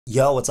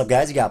Yo, what's up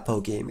guys? You got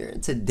Pokeaim here.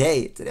 And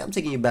today I'm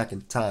taking you back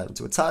in time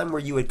to a time where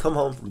you would come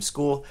home from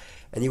school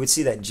and you would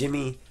see that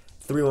Jimmy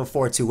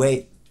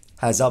 31428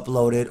 has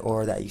uploaded,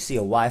 or that you see a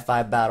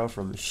Wi-Fi battle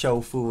from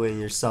Shofu in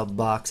your sub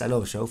box. I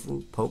know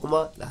Shofu,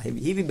 Pokemon? Nah,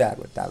 he'd be bad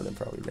with Diamond and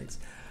Pearl remix.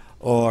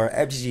 Or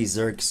FGG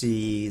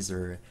Xerxes,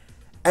 or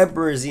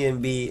Emperor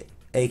ZMB,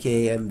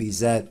 aka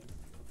MVZ.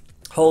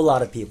 Whole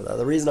lot of people. Now,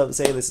 the reason I'm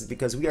saying this is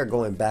because we are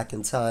going back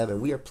in time and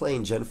we are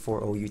playing Gen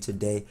 4 OU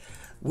today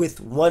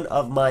with one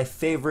of my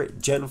favorite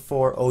Gen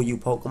 4 OU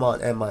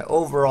Pokemon and my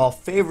overall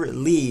favorite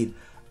lead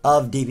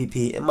of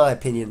DPP, in my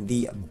opinion,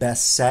 the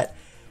best set.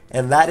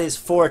 And that is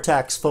 4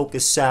 attacks,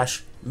 focus,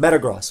 sash,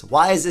 Metagross.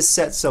 Why is this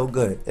set so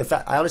good? In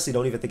fact, I honestly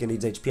don't even think it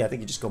needs HP. I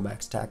think you just go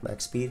max attack,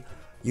 max speed,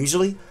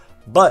 usually.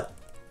 But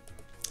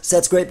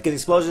set's great because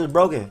Explosion is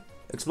broken.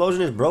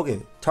 Explosion is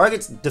broken.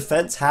 Target's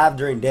defense half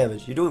during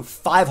damage. You're doing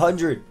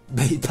 500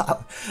 base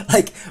power,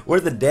 like,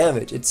 worth of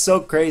damage. It's so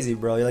crazy,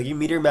 bro. You're like, you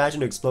meteor match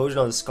into Explosion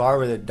on Scar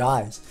where it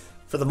dies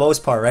for the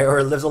most part, right? Or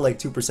it lives on like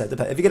 2%.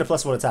 If you get a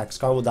 +1 attack,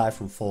 Scar will die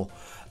from full.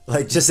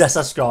 Like, just that's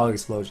how strong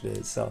Explosion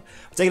is. So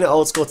I'm taking it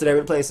old school today.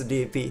 We're playing some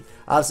DPP.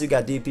 Obviously, we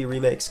got DPP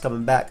remakes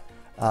coming back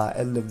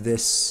end of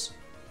this,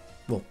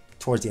 well,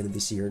 towards the end of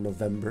this year,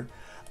 November.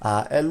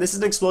 And this is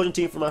an Explosion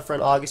team from my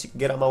friend August. You can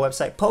get on my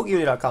website,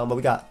 pokeaimMD.com. But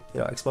we got,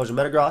 Explosion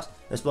Metagross,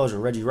 Explosion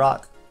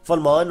Regirock,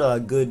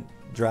 Funmon, good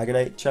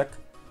Dragonite check,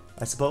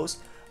 I suppose.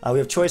 We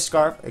have Choice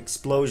Scarf,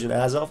 Explosion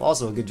Azelf,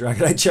 also a good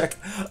Dragonite check.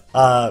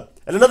 And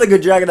another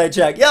good Dragonite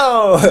check.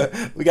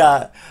 Yo! We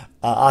got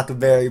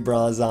Akaberry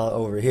Bronzong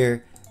over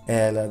here.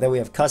 And then we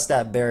have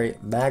Custap Berry,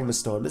 Magma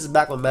Storm. This is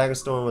back when Magma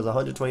Storm was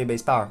 120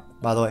 base power,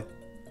 by the way.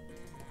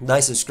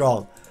 Nice and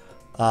strong.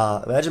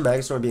 Imagine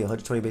Megastorm being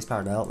 120 base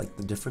power now. Like,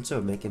 the difference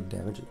of making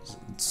damage is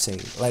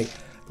insane. Like,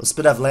 those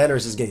spit off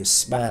landers is getting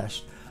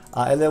smashed.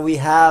 And then we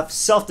have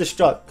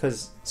self-destruct,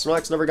 because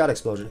Snorlax never got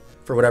explosion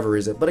for whatever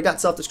reason, but it got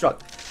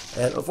self-destruct.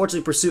 And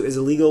unfortunately, Pursuit is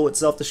illegal with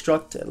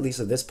self-destruct, at least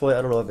at this point.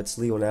 I don't know if it's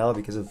legal now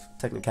because of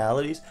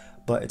technicalities,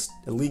 but it's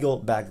illegal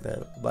back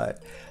then.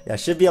 But yeah, it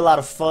should be a lot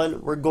of fun.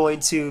 We're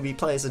going to be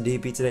playing some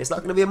DP today. It's not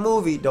going to be a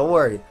movie, don't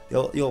worry.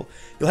 You'll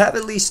have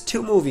at least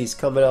 2 movies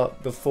coming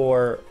out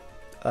before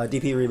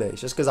DP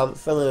remakes, just because I'm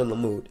feeling in the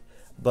mood.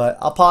 But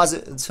I'll pause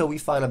it until we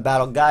find a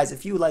battle. Guys,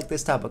 if you like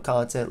this type of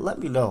content, let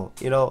me know.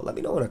 Let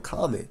me know in a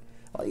comment.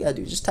 All you gotta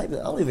do is just type it.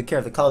 I don't even care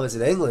if the comment's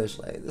in English.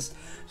 Like this,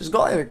 just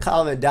go ahead and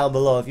comment down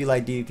below if you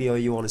like DPP or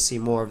you want to see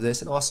more of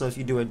this. And also, if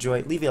you do enjoy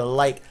it, leave it a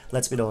like.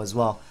 Lets me know as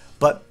well.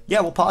 But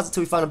yeah, we'll pause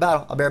until we find a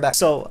battle. I'll be right back.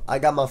 So I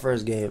got my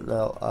first game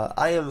now.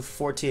 I am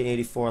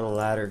 1484 on the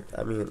ladder.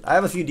 I mean, I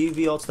have a few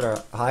DPP ults that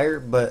are higher,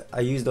 but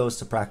I use those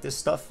to practice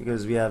stuff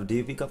because we have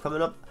DPP Cup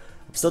coming up.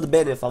 I'm still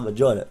debating if I'm gonna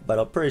join it, but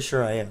I'm pretty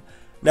sure I am.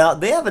 Now,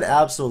 they have an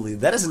absolute lead.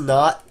 That is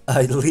not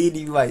a lead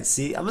you might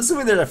see. I'm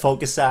assuming they're a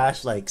Focus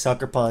Sash, like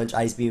Sucker Punch,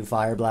 Ice Beam,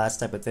 Fire Blast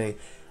type of thing,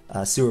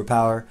 Sewer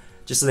Power,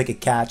 just so they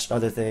could catch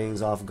other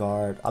things off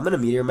guard. I'm gonna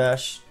Meteor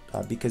Mash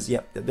because,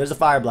 yep, there's a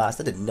Fire Blast.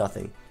 That did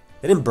nothing.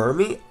 They didn't burn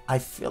me, I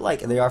feel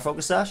like, and they are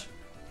Focus Sash.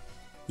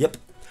 Yep.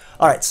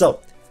 Alright, so,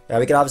 yeah,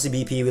 we can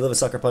obviously BP. We live a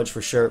Sucker Punch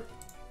for sure.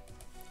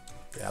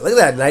 Yeah, look at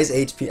that nice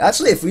HP.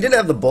 Actually, if we didn't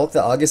have the bulk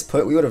that August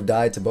put, we would have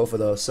died to both of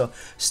those. So,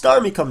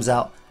 Starmie comes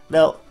out.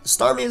 Now,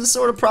 Starmie is a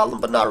sort of problem,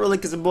 but not really,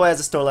 because the boy has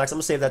a Snorlax. I'm going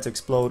to save that to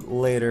explode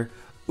later.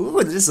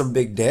 Ooh, this is some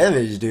big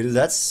damage, dude. Is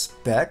that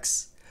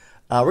Specs?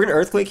 We're going to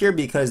Earthquake here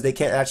because they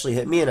can't actually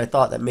hit me, and I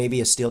thought that maybe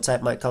a Steel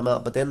type might come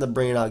out, but they end up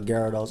bringing out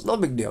Gyarados. No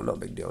big deal, no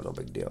big deal, no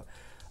big deal.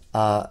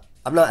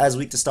 I'm not as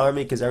weak to Starmie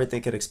because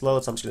everything could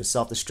explode, so I'm just going to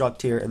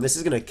self-destruct here, and this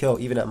is going to kill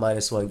even at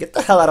 -1. Get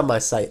the hell out of my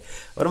sight.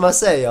 What am I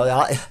saying, yo?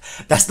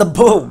 That's the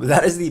boom.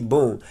 That is the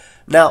boom.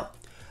 Now,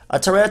 a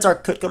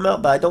Tyranitar could come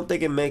out, but I don't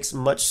think it makes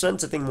much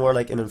sense. I think more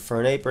like an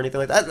Infernape or anything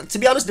like that. To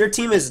be honest, their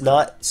team is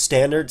not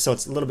standard, so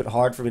it's a little bit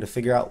hard for me to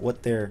figure out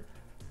what they're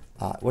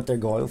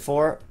going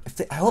for.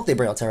 I hope they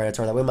bring out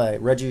Tyranitar. That way my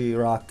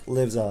Regirock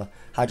lives a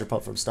Hydro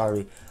Pump from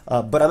Starmie.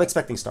 But I'm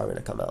expecting Starmie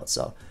to come out,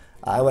 so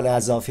I went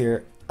Azelf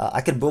here.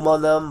 I could boom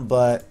on them,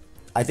 but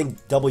I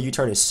think double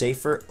U-turn is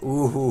safer.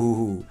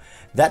 Ooh,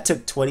 that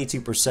took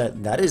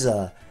 22%. That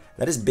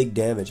is big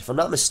damage. If I'm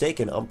not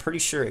mistaken, I'm pretty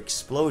sure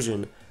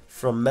Explosion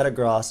from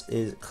Metagross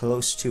is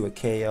close to a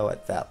KO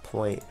at that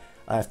point.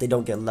 If they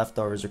don't get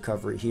leftovers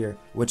recovery here,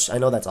 which I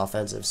know that's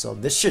offensive, so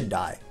this should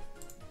die.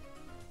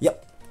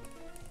 Yep,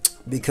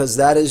 because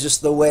that is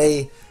just the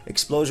way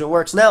Explosion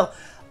works. Now,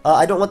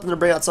 I don't want them to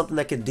bring out something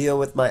that could deal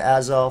with my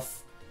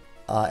Azelf,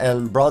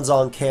 and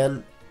Bronzong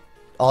can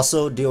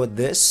also deal with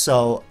this,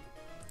 so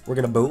we're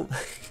gonna boom.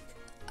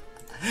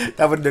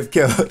 That wouldn't have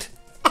killed.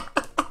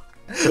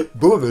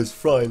 Boom is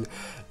fun.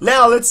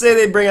 Now, let's say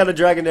they bring out a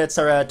Dragonite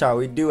Tyranitar.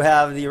 We do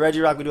have the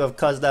Regirock, we do have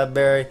Custap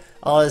Berry.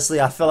 Honestly,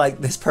 I feel like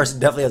this person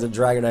definitely has a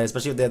Dragonite,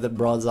 especially if they have the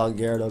Bronzong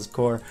Gyarados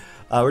core.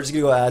 We're just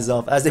gonna go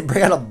Azelf as they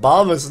bring out a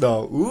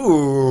Bombasnow.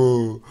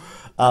 Ooh.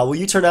 Will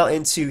you turn out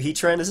into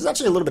Heatran? This is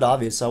actually a little bit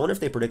obvious, so I wonder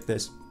if they predict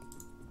this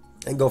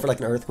and go for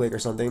like an Earthquake or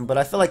something. But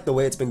I feel like the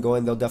way it's been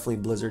going, they'll definitely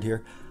Blizzard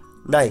here.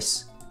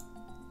 Nice.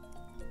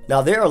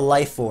 Now, they're a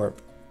Life Orb.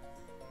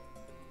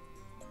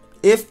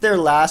 if their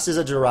last is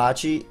a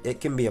Jirachi,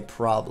 it can be a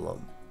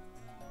problem.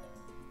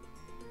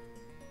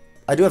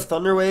 I do have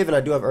Thunder Wave and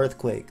I do have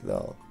Earthquake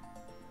though.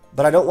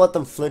 But I don't want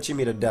them flinching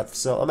me to death,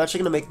 so I'm actually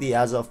going to make the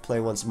Azelf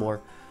play once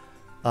more.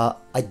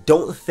 I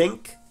don't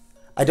think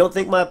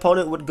my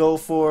opponent would go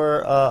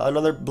for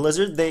another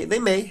Blizzard. They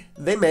may.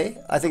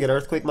 I think an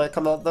Earthquake might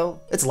come out though.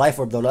 It's Life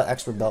Orb though, not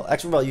Expert Belt.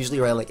 Expert Belt usually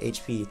around like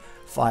HP,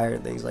 Fire,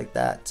 and things like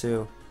that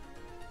too.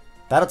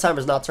 Battle Timer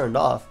is not turned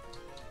off.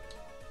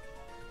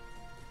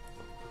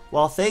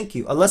 Well, thank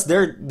you. Unless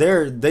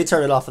they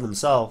turn it off for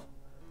themselves.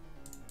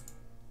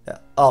 Yeah.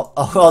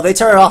 Oh, they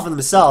turn it off for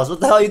themselves. What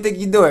the hell you think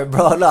you're doing,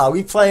 bro? No,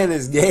 we playing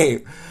this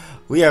game.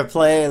 We are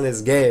playing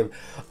this game.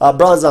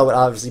 Bronzong would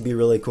obviously be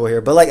really cool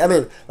here, but like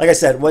I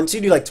said, once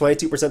you do like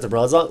 22% to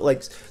Bronzong,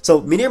 like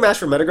so Meteor Mash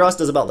for Metagross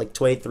does about like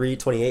 23,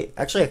 28.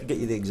 Actually, I could get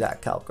you the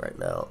exact calc right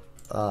now.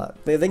 I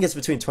think it's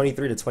between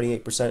 23 to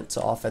 28%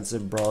 to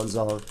offensive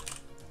Bronzong.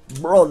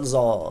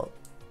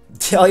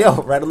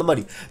 Yo, right on the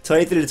money.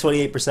 23 to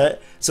 28%.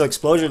 So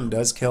Explosion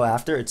does kill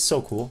after. It's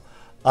so cool.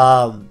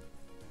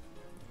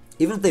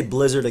 Even if they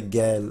Blizzard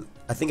again,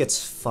 I think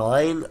it's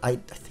fine.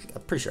 I'm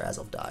pretty sure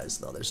Azelf dies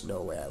though. There's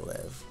no way I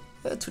live.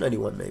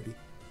 291 maybe.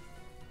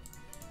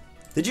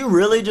 Did you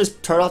really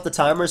just turn off the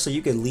timer so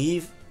you could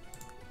leave?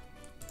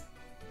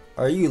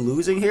 Are you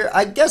losing here?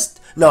 I guess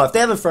no. If they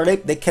have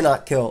Infernape, they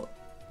cannot kill.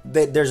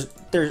 There's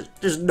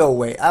no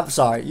way. I'm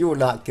sorry, you will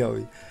not kill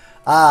me.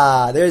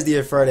 There's the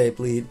Infernape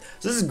lead.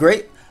 So this is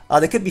great.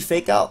 They could be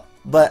fake out,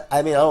 but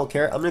I mean I don't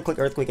care. I'm gonna click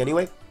Earthquake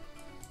anyway.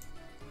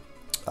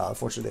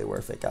 Unfortunately, they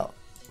were fake out,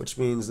 which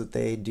means that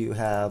they do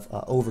have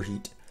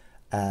Overheat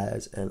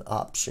as an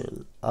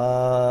option.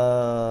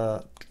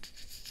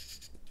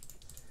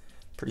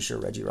 Pretty sure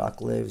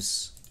Regirock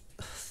lives.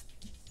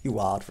 You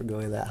wild for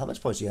going that. How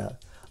much points you have?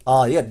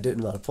 Oh, you got a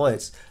lot of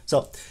points.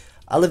 So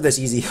I live this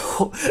easy.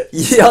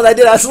 Yo, that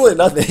did absolutely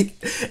nothing.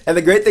 And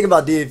the great thing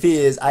about DPP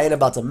is I ain't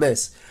about to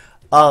miss.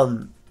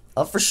 I'm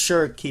for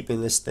sure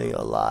keeping this thing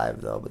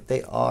alive though, but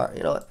they are,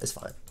 you know what? It's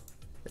fine.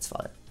 It's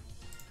fine.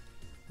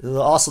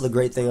 Also, the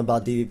great thing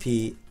about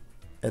DPP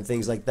and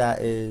things like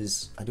that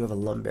is I do have a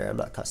Lumberry. I'm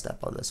not cut step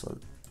on this one.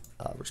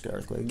 We're just gonna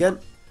Earthquake again.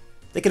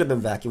 They could have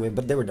been Vacuum Wave,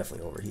 but they were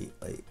definitely Overheat.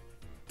 Like,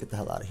 get the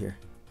hell out of here.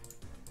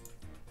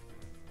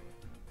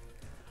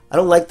 I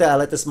don't like that I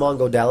let this Mon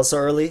go down so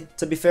early,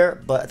 to be fair,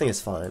 but I think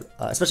it's fine.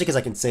 Especially because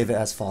I can save it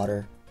as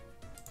fodder.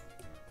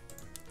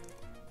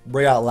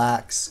 Bring out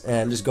Lax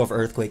and just go for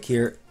Earthquake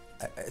here.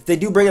 If they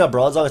do bring out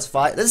Bronzong, it's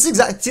fine. This is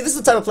see, this is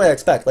the type of play I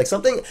expect. Like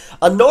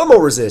a normal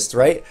resist,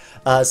 right?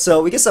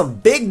 So we get some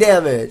big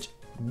damage.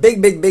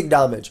 Big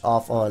damage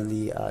off on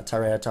the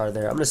Tyranitar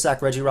there. I'm going to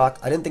sack Regirock.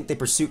 I didn't think they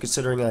pursue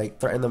considering I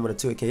threatened them with a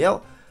 2-hit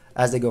KO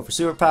as they go for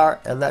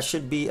Superpower, and that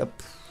should be a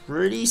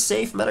pretty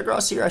safe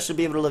Metagross here. I should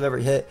be able to live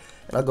every hit,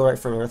 and I'll go right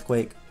for an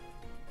Earthquake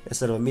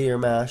instead of a Meteor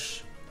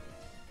Mash.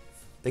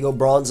 They go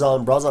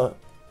Bronzong. Bronzong.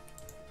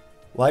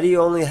 Why do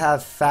you only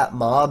have fat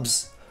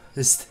mobs?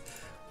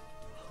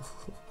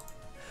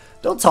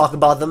 Don't talk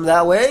about them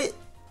that way.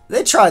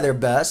 They try their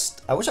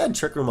best. I wish I had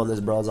Trick Room on this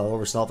Bronzong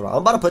over Stealth Rock.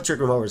 I'm about to put Trick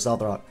Room over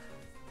Stealth Rock.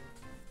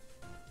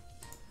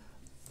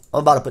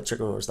 I'm going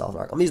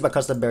to use my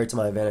Custom Berry to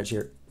my advantage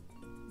here.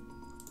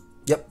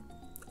 Yep.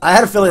 I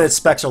had a feeling it's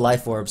Spectral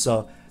Life Orb,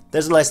 so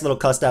there's a nice little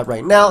Custom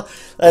right now.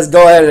 Let's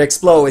go ahead and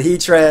explode with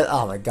Heatran.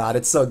 Oh my god,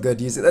 it's so good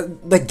using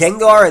the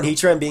Gengar and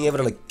Heatran being able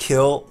to like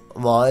kill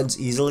Mons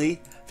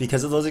easily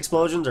because of those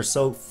explosions are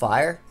so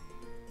fire.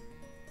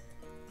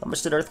 How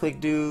much did Earthquake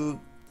do?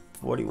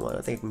 41.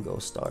 I think I can go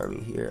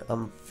Starmie here.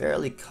 I'm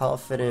fairly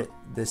confident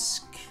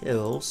this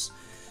kills.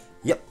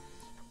 Yep.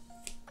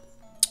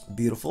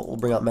 Beautiful. We'll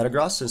bring out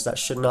Metagross since that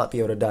should not be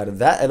able to die to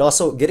that. And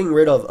also getting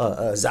rid of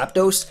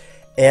Zapdos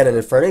and an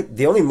Infernape.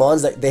 The only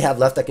Mons that they have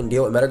left that can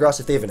deal with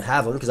Metagross, if they even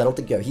have them, because I don't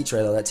think you have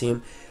Heatran on that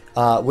team,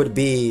 would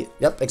be,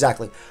 yep,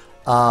 exactly,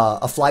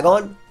 a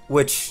Flygon,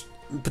 which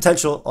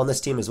potential on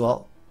this team as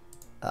well.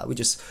 We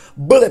just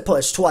Bullet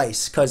Punch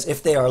twice, because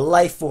if they are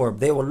Life Orb,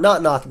 they will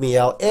not knock me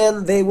out,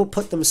 and they will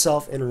put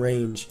themselves in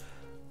range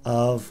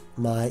of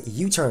my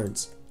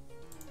U-turns.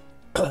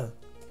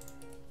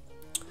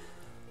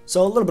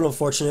 So a little bit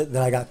unfortunate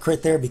that I got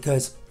crit there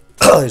because,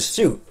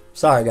 shoot,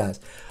 sorry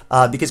guys,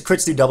 because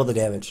crits do double the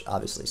damage,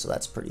 obviously, so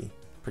that's pretty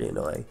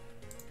annoying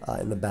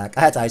in the back.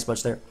 I had to Ice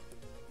Punch there.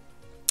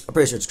 I'm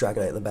pretty sure it's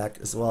Dragonite in the back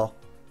as well.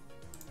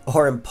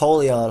 Or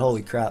Empoleon,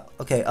 holy crap.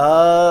 Okay,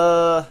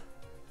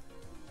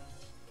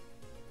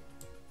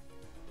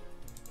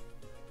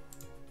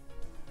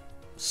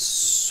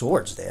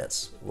 Swords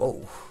Dance,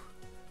 whoa.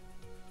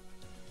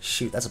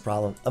 Shoot, that's a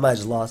problem. I might have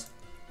just lost.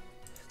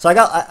 So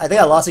I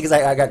think I lost it because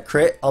I got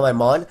crit on my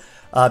Mon.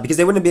 Because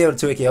they wouldn't be able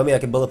to 2-hit KO me. I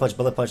can Bullet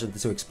Punch into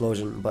 2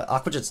 Explosion. But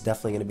Aqua Jet's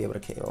definitely going to be able to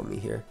KO me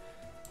here.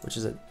 Which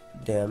is a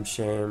damn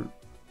shame.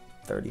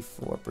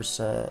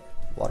 34%.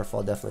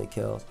 Waterfall definitely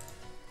kills.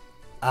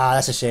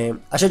 That's a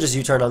shame. I should just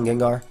U-turn on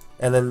Gengar.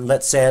 And then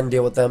let Sand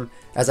deal with them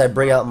as I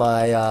bring out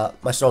my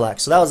my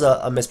Snorlax. So that was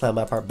a misplan on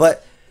my part.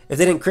 But if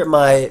they didn't crit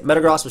my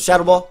Metagross with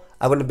Shadow Ball,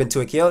 I wouldn't have been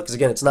 2-hit KO. Because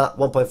again, it's not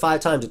 1.5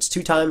 times. It's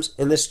 2 times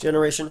in this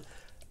generation.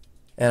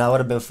 and I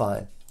would have been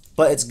fine.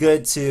 But it's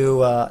good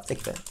to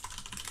think that.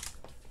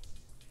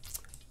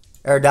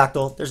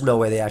 Aerodactyl, there's no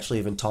way they actually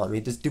even taunt me.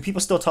 Do people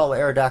still taunt with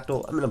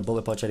Aerodactyl? I'm going to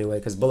Bullet Punch anyway,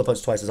 because Bullet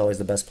Punch twice is always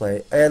the best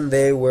play. And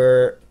they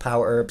were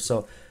Power Herb,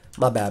 so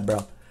my bad,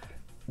 bro.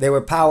 They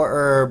were Power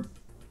Herb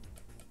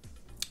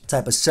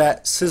type of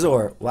set.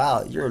 Scizor,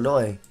 wow, you're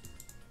annoying.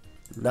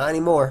 Not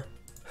anymore.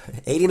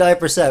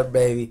 89%,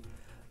 baby.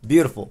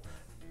 Beautiful.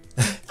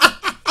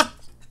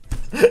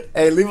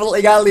 Hey,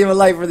 you gotta leave a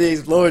like for the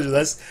explosion.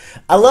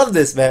 I love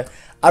this, man.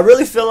 I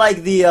really feel like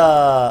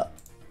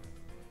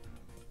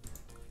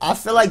I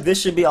feel like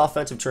this should be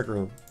offensive Trick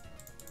Room.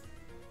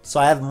 So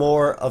I have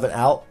more of an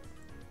out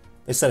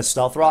instead of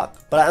Stealth Rock,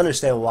 but I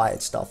understand why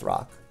it's Stealth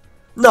Rock.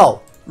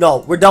 No,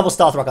 we're double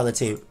Stealth Rock on the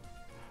team.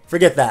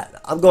 Forget that.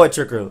 I'm going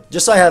Trick Room.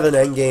 Just so I have an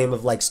end game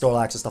of like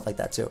Snorlax and stuff like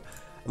that too.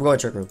 I'm going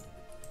Trick Room.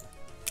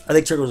 I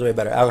think Trick Room's way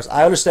better.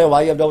 I understand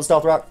why you have double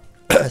Stealth Rock,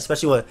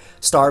 especially when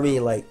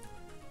Starmie like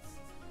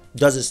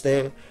does its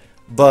thing,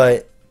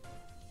 but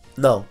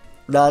no,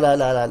 not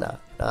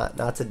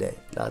today,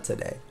 not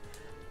today.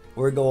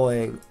 We're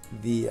going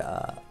the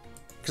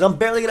because I'm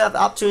barely gonna have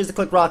opportunities to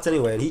click rocks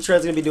anyway, and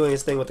Heatran's gonna be doing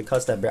his thing with the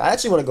Custap Berry. I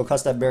actually want to go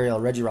Custap Berry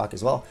on Regirock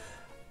as well,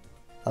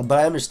 but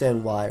I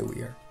understand why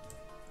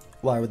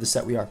with the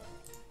set we are.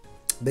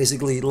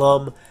 Basically,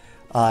 Lum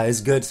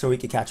is good so we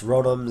can catch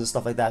Rotoms and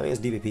stuff like that. I mean,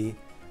 it's DPP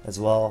as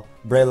well.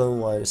 Breloom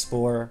wanted a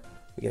Spore.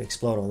 We can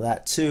explode on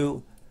that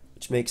too,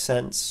 which makes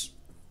sense.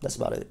 That's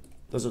about it.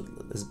 Those are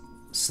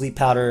Sleep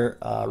Powder,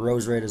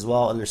 Rose Raid as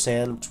well, Under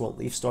Sand, which won't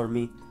Leaf Storm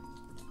me.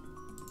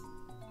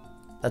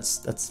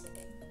 That's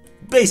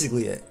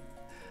basically it.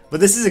 But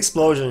this is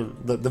Explosion,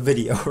 the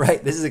video,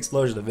 right? This is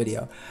Explosion, the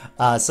video.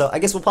 So I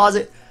guess we'll pause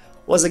it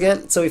once again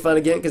until we find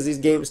again, because these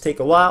games take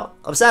a while.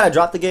 I'm sad I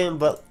dropped the game,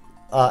 but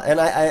and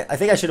I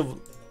think I should have.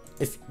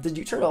 Did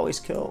U-turn always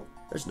kill?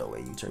 There's no way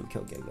U-turn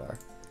kill Gengar.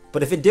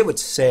 But if it did with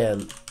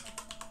Sand,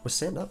 was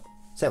Sand up?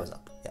 Sand was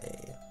up.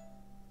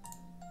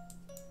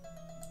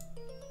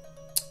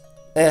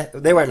 Yeah.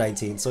 They were at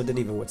 19, so it didn't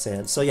even with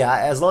Sand. So yeah,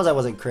 as long as I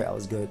wasn't crit, I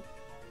was good.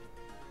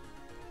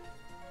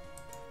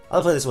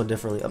 I'll play this one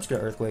differently. I'm just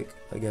gonna Earthquake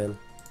again.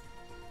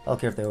 I don't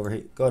care if they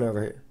overheat. Go and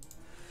overheat.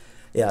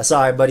 Yeah,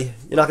 sorry, buddy.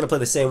 You're not gonna play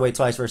the same way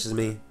twice versus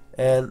me,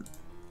 and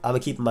I'm gonna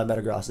keep my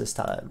Metagross this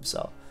time.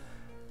 So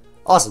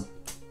awesome.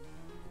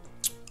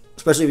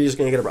 Especially if you're just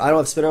gonna get a. I don't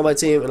have Spinner on my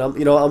team, and I'm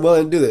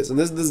willing to do this. And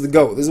this is the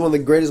GOAT. This is one of the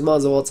greatest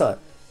mons of all time.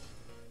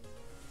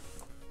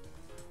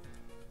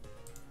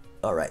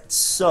 All right,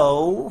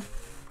 so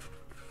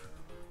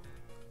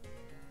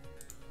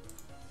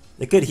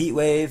they could Heat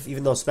Wave,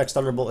 even though Specs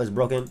Thunderbolt is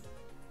broken.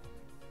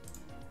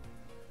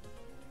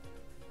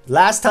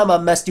 Last time I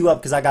messed you up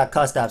because I got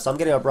Custap, so I'm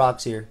getting up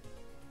rocks here.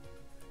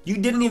 You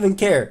didn't even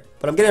care,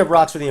 but I'm getting up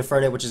rocks for the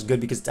Infernape, which is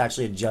good because it's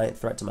actually a giant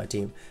threat to my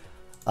team.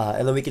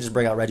 And then we can just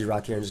bring out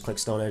Regirock here and just click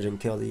Stone Edge and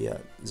kill the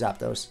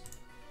Zapdos.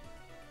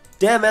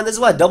 Damn, man, this is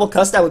why double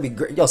Custap would be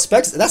great. Yo,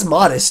 Specs, that's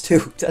modest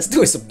too. That's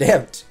doing some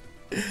damage.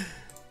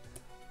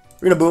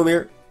 We're gonna boom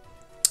here.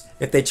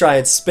 If they try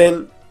and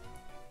spin,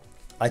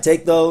 I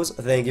take those.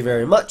 Thank you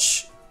very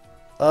much.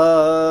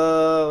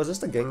 Was this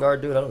the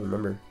Gengar dude? I don't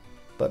remember.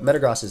 But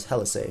Metagross is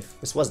hella safe.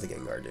 This was the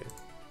Gengar dude.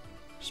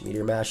 Just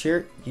Meteor Mash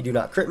here. You do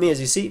not crit me,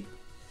 as you see.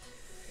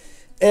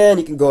 And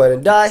you can go ahead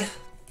and die.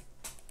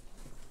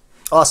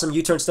 Awesome.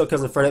 U-turn still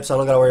kills Infernape, so I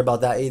don't gotta worry about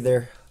that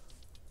either.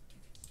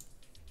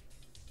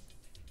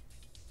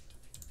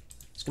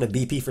 Just gonna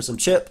BP for some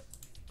chip.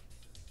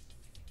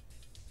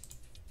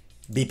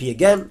 BP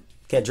again.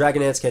 Can't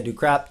Dragon Dance, can't do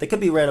crap. They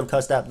could be random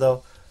Custap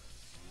though.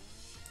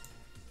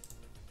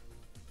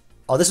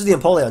 Oh, this is the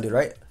Empoleon dude,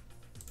 right?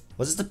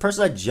 Was this the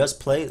person I just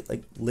played?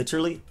 Like,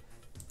 literally?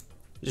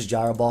 Just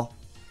Gyro Ball.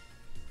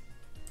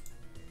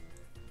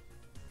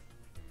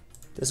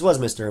 This was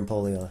Mr.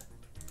 Empoleon.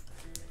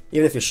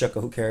 Even if you're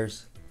Shuka, who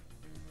cares?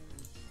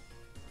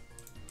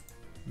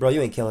 Bro,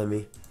 you ain't killing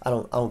me. I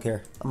don't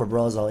care. I'm a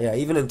Bronzong. Yeah,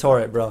 even in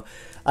Torrent, bro.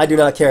 I do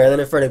not care. And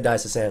then Infernape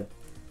dies to Sand.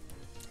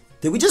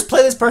 Did we just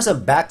play this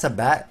person back to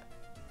back?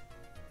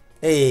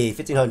 Hey,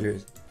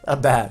 1500.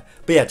 Not bad.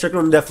 But yeah, Trick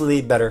Room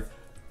definitely better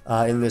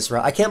in this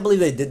round. I can't believe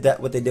they did that,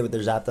 what they did with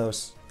their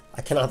Zapdos.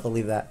 I cannot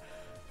believe that.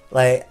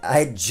 Like,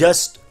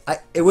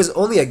 it was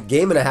only a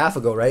game and a half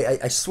ago, right?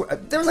 I swear,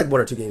 there was like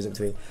 1 or 2 games in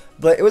between.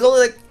 But it was only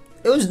like,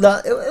 it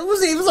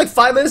was like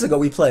 5 minutes ago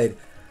we played.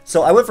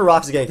 So I went for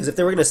rocks again, because if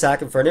they were going to sack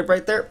Infernape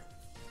right there,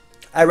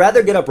 I'd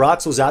rather get up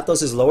rocks so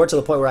Zapdos is lower to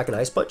the point where I can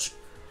Ice Punch.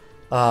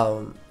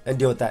 And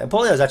deal with that.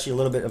 Empoleon is actually a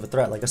little bit of a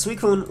threat. Like a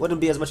Suicune wouldn't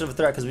be as much of a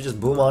threat because we just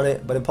boom on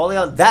it. But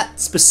Empoleon, that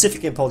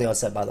specific Empoleon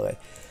set, by the way,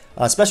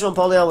 Special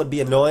Empoleon would be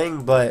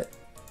annoying, but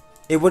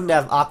it wouldn't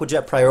have Aqua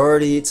Jet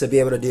priority to be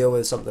able to deal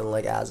with something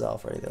like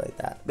Azelf or anything like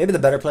that. Maybe the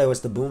better play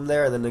was to boom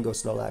there and then go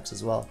Snorlax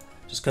as well.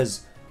 Just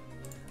because,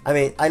 I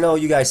mean, I know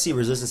you guys see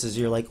resistances.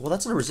 You're like, well,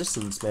 that's not a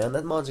resistance, man.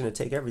 That mon's gonna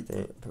take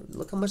everything. But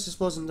look how much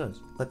Explosion does.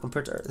 Like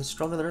compared to Earth, it's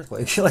stronger than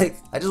Earthquake. Like,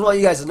 I just want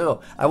you guys to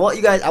know. I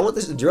want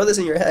this to drill this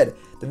in your head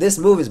that this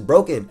move is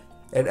broken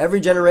in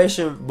every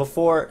generation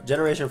before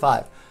Generation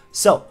 5.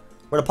 So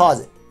we're gonna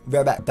pause it.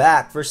 We're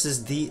back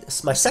versus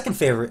my second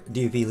favorite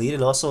DPP lead,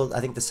 and also I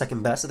think the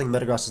second best. I think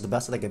Metagross is the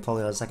best. I think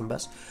Empoleon is second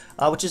best,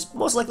 which is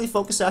most likely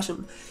Focus Sash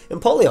and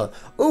Empoleon.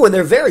 Ooh, and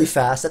they're very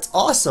fast. That's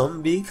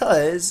awesome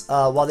because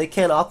while they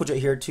can Aqua Jet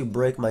here to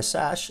break my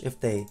Sash, if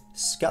they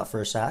scout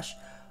for a Sash,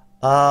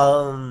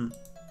 I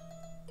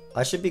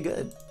should be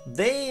good.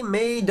 They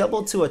may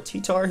double to a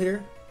T-Tar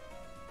here.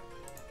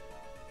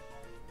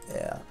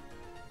 Yeah.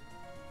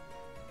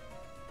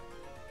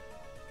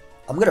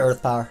 I'm gonna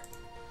Earth Power.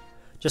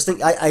 Just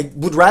think, I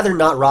would rather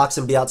not Rocks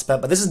and be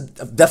outspent, but this is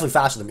definitely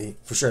faster than me,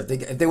 for sure.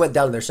 If they went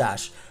down to their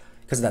Sash,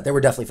 because of that, they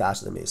were definitely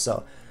faster than me.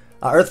 So,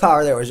 Earth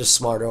Power there was just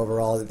smarter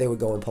overall. They would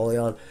go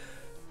Empoleon.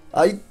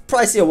 You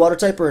probably see a Water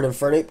type or an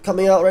Infernape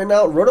coming out right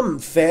now.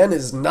 Rotom Fan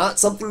is not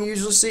something you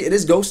usually see. It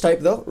is Ghost type,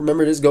 though.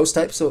 Remember, it is Ghost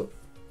type, so...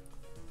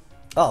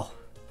 Oh.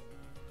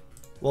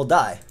 We'll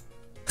die.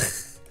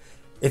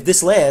 If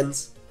this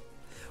lands...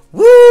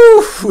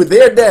 Woo!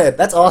 They're dead.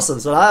 That's awesome.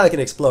 So now I can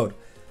explode.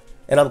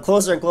 And I'm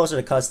closer and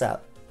closer to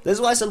Custap. This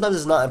is why sometimes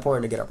it's not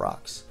important to get up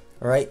Rocks.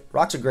 Alright?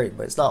 Rocks are great,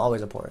 but it's not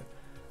always important.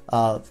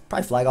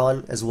 Probably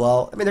Flygon as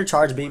well. I mean, they're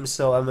Charge Beams,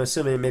 so I'm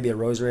assuming maybe a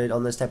Roserade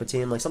on this type of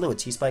team. Like something with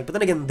T-Spike. But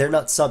then again, they're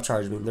not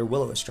sub-Charge Beam. They're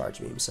Will-O-Wisp Charge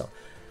Beam. So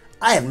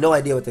I have no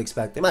idea what to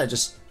expect. They might have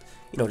just,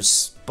 you know,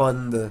 just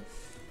spun the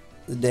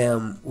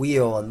damn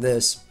wheel on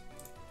this.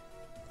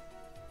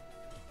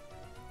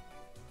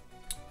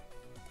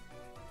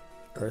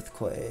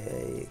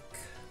 Earthquake.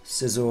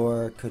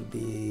 Scizor could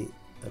be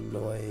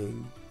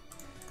annoying.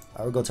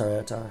 I would go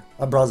Tyranitar.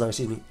 Bronzong,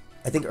 excuse me.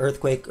 I think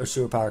Earthquake or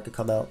Superpower could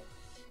come out.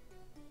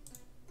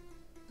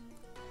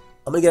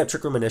 I'm going to get a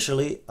Trick Room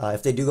initially.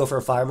 If they do go for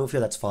a Fire move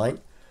here, that's fine.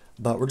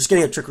 But we're just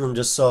getting a Trick Room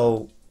just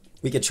so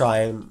we could try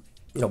and,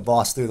 you know,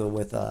 boss through them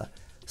with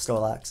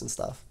Snorlax and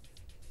stuff.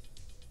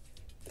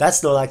 That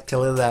Snorlax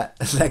killing that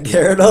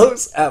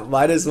Gyarados at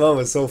 -1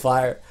 was so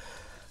fire.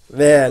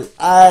 Man,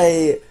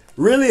 I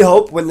really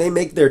hope when they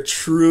make their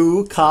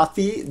true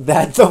copy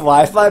that the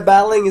Wi-Fi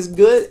battling is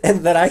good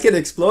and that I can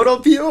explode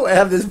on people and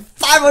have this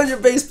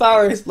 500 base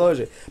power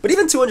explosion. But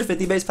even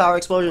 250 base power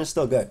explosion is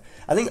still good.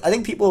 I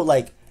think people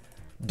like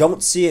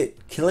don't see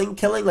it killing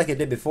like it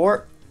did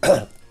before.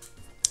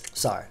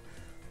 Sorry,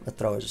 my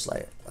throat is just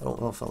like I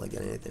don't feel like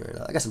getting anything right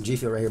now. I got some G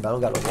Fuel right here, but I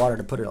don't got no water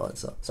to put it on.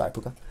 So sorry,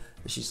 Puka.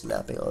 She's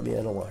snapping on me.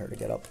 I don't want her to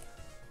get up.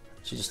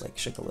 She just like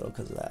shook a little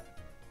because of that.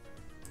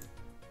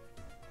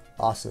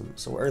 Awesome.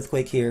 So we're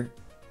Earthquake here.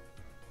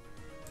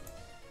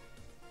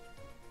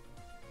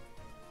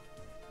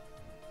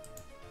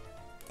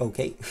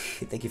 Okay.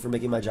 Thank you for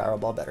making my Gyro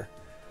Ball better.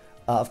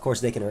 Of course,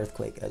 they can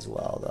Earthquake as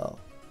well, though.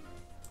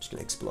 Just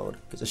gonna explode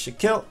because it should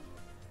kill.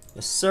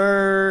 Yes,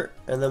 sir.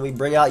 And then we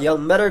bring out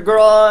young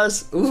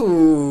Metagross.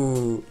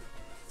 Ooh.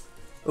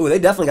 Ooh, they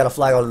definitely got a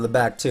Flygon in the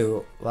back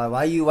too. Why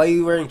are you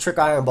wearing Trick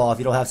Iron Ball if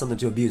you don't have something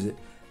to abuse it?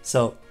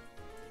 So,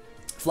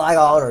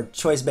 Flygon or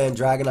Choice Band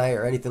Dragonite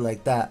or anything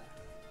like that.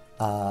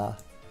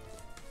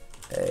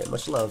 Hey,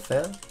 much love,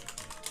 fam.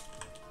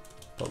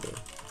 Okay.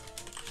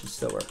 Should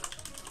still work.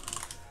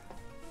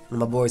 And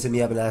my boys hit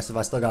me up and asked if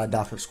I still got a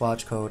Dr.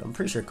 Squatch code. I'm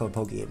pretty sure code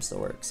pokeaim still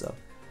works, so.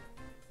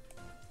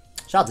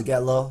 Shout out to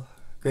Getlow.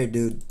 Great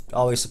dude.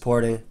 Always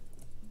supporting.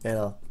 You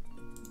know.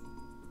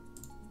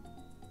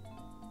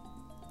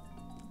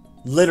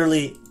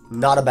 Literally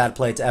not a bad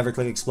play to ever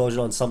click Explosion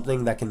on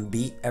something that can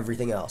beat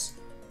everything else.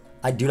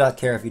 I do not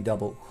care if you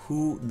double.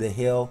 Who the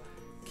hell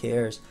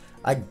cares?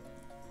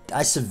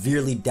 I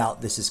severely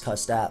doubt this is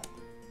Custap.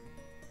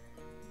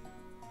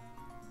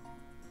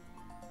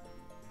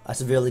 I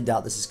severely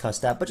doubt this is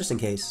Custap, but just in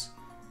case,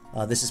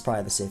 this is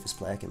probably the safest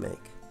play I can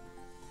make.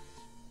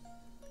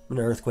 I'm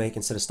gonna Earthquake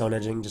instead of Stone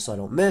Edging just so I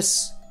don't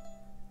miss.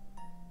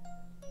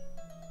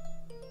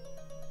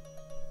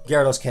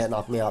 Gyarados can't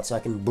knock me out, so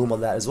I can boom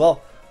on that as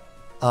well.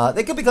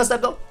 They could be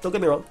Custap though, don't get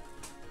me wrong.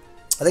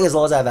 I think as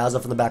long as I have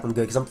Azov from the back, I'm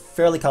good, because I'm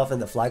fairly confident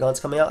that Flygon's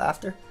coming out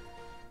after.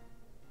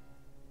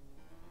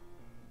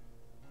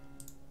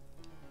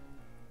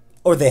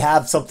 Or they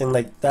have something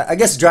like that. I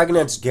guess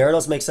Dragonite's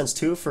Gyarados makes sense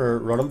too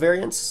for Rotom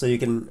variants, so you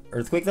can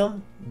Earthquake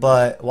them.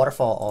 But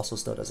Waterfall also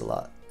still does a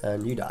lot,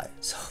 and you die.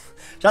 So,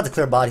 shout out to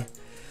Clear Body.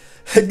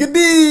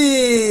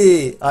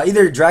 Goodbye!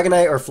 Either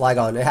Dragonite or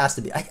Flygon. It has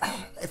to be.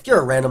 If you're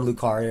a random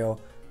Lucario,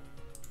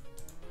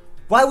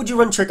 why would you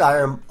run Trick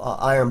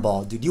Iron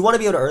Ball, dude? You want to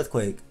be able to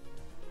Earthquake.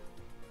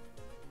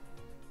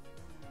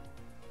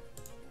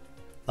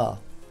 Oh,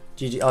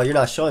 GG. Oh, you're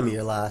not showing me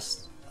your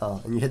last.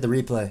 Oh, and you hit the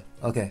replay.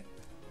 Okay.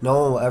 No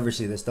one will ever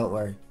see this, don't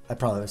worry. I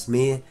promise.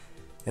 Me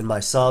and my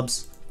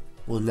subs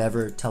will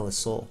never tell a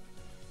soul.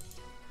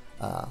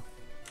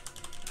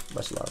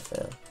 Much love,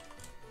 fam.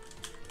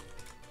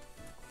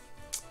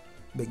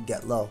 Big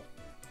get low.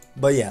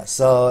 But yeah,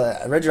 so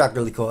Regirock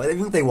really cool.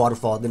 Even if they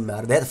Waterfall, it didn't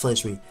matter. They had to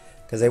flinch me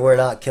because they were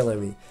not killing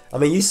me. I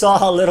mean, you saw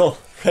how little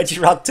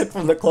Regirock took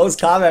from the close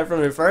combat from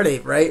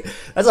Infernape, right?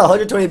 That's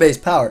 120 base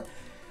power.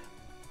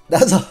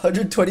 That's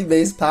 120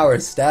 base power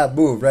stab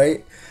move,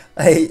 right?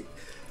 Hey.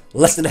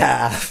 Less than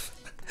half.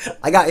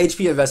 I got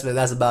HP investment,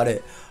 that's about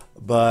it.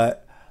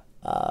 But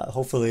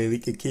hopefully we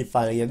can keep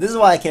finding it. This is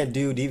why I can't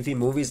do DPP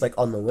movies like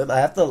on the whim. I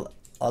have to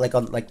like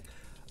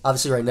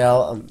obviously right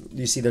now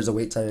you see there's a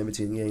wait time in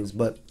between games,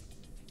 but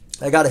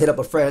I gotta hit up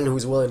a friend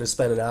who's willing to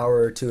spend an hour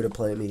or two to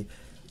play me,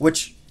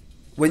 which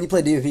when you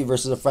play DPP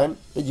versus a friend,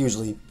 it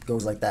usually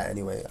goes like that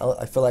anyway.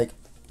 I feel like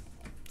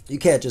you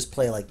can't just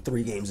play like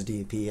 3 games of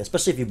DPP,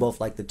 especially if you both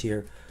like the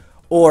tier,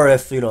 or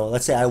if, you know,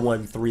 let's say I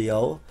won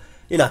 3-0,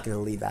 you're not gonna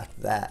leave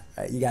after that.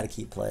 Right? You gotta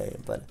keep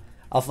playing. But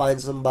I'll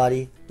find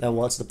somebody that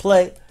wants to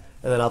play,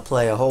 and then I'll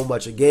play a whole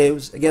bunch of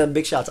games. Again,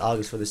 big shout out to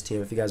August for this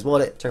team. If you guys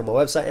want it, check out my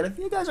website. And if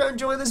you guys are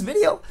enjoying this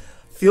video,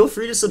 feel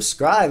free to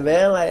subscribe,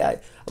 man.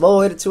 I'm on my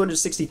way to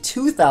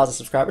 262,000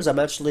 subscribers. I'm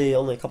actually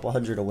only a couple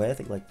hundred away. I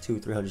think like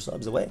 200-300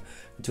 subs away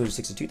from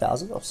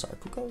 262,000. Oh, sorry,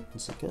 Puka. 1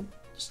 second.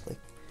 Just like,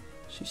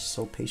 she's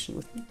so patient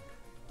with me.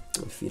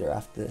 I'm gonna feed her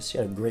after this. She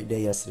had a great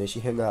day yesterday. She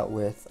hung out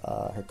with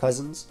her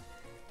cousins,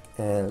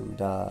 and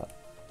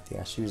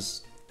yeah, she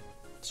just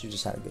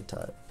had a good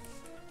time.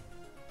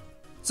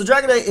 So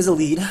Dragonite is a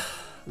lead.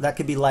 That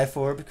could be Life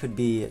Orb, could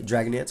be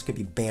Dragon Dance, could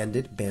be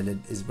Banded. Banded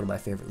is one of my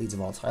favorite leads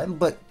of all time,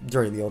 but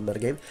during the old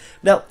metagame.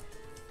 Now,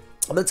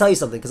 I'm going to tell you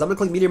something, because I'm going to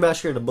click Meteor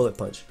Mash here and a Bullet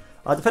Punch.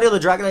 Depending on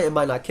the Dragonite, it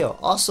might not kill.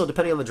 Also,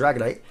 depending on the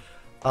Dragonite,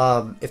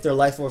 if they're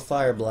Life Orb,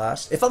 Fire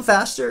Blast. If I'm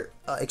faster,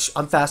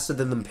 I'm faster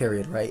than them,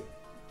 period, right?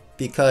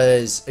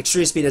 Because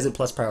Extreme Speed isn't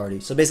plus priority.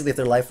 So basically, if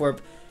they're Life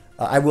Orb,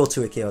 I will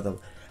 2-hit KO them.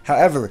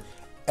 However,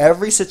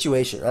 every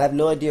situation, I have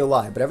no idea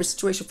why, but every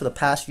situation for the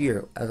past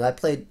year, as I've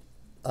played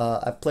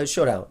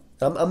Showdown,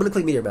 I'm going to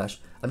click Meteor Mash.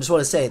 I just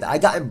want to say that I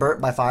gotten burnt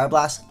by Fire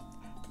Blast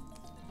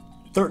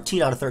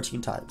 13 out of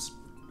 13 times.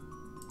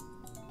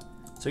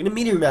 So I'm going to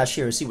Meteor Mash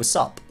here and see what's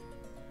up.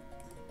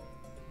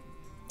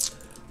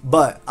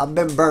 But I've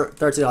been burnt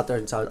 13 out of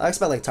 13 times. I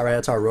expect like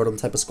Tyranitar, Rotom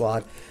type of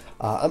squad.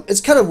 It's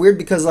kind of weird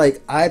because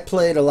like I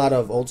played a lot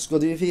of old school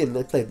DPP and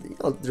I played, you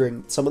know,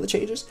 during some of the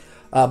changes.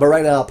 But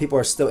right now people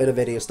are still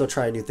innovating and still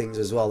trying new things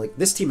as well. Like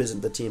this team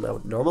isn't the team I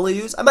would normally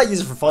use. I might use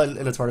it for fun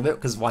in a tournament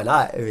because why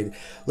not? I mean,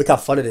 look how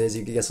fun it is.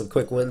 You can get some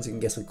quick wins. You can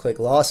get some quick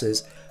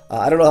losses.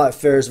 I don't know how it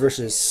fares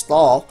versus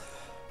Stall.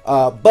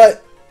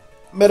 But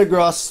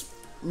Metagross,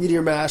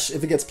 Meteor Mash,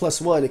 if it gets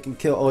 +1, it can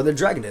kill. Oh, and then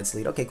Dragon Dance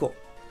lead. Okay, cool.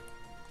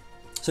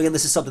 So again,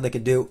 this is something they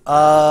could do.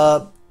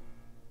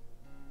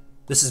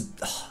 This is,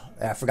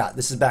 I forgot.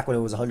 This is back when it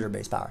was 100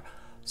 base power.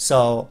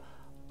 So,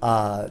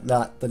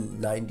 not the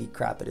 90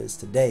 crap it is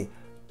today.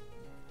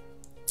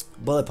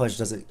 Bullet Punch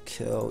doesn't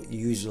kill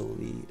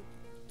usually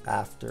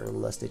after,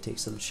 unless they take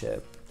some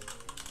chip.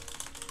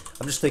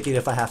 I'm just thinking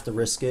if I have to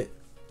risk it.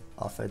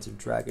 Offensive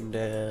Dragon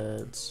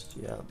Dance.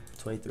 Yeah,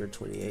 23 or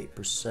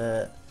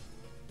 28%.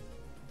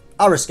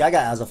 I'll risk it. I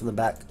got Azelf in the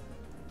back.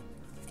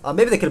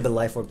 Maybe they could have been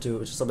Life Orb too,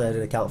 which is something I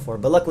didn't account for.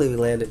 But luckily we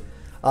landed.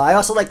 I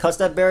also like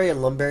Custap Berry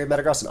and Lumberry,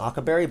 Metagross, and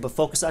Aqua Berry. But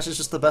Focus Sash is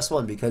just the best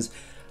one because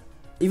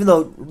even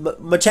though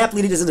Machamp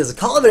lead isn't as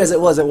common as it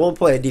was at one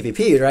point in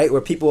DPP, right?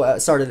 Where people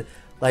started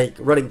like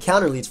running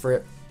counter leads for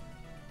it.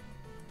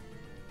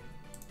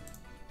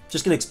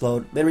 Just gonna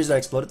explode. Main reason I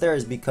exploded there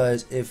is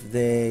because if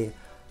they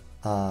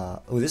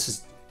oh, this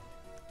is,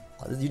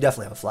 you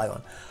definitely have a flag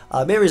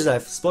on. Main reason I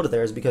exploded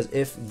there is because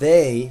if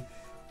they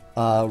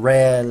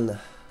ran,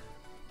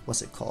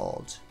 what's it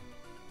called,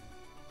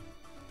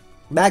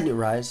 Magnet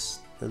Rise,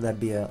 then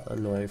that'd be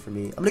annoying for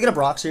me. I'm gonna get up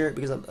rocks here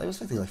because I'm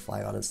expecting like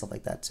fly on and stuff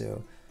like that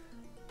too.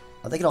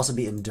 They can also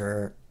be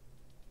Endure.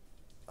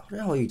 I don't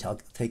know how you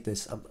take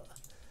this.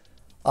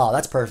 Oh,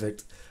 that's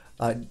perfect.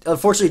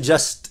 Unfortunately,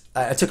 just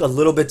I took a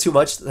little bit too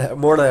much,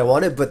 more than I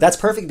wanted, but that's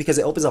perfect because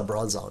it opens up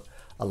Bronzong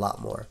a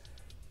lot more.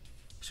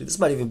 Actually, this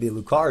might even be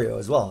Lucario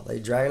as well.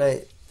 Like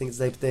Dragonite, think it's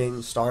the same thing.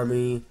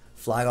 Starmie,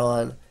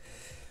 Flygon.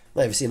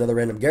 Might even see another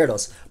random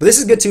Gyarados. But this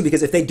is good too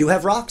because if they do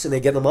have rocks and they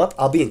get them up,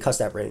 I'll be in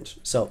Custap range.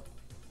 So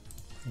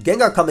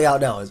Gengar coming out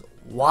now is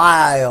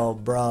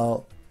wild,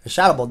 bro. The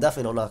Shadow Ball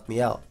definitely don't knock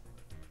me out.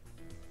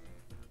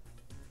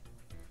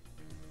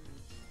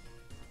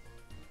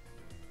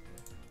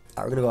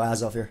 Alright, we're gonna go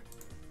Azelf here.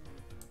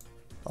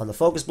 On the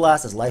Focus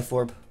Blast as Life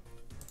Orb.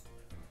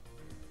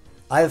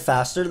 I am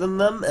faster than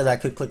them and I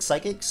could click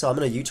Psychic, so I'm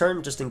gonna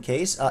U-turn just in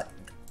case.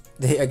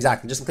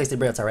 Exactly, just in case they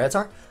bring out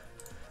Tyranitar.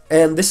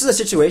 And this is a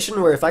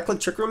situation where if I click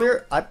Trick Room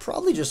here, I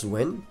probably just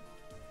win.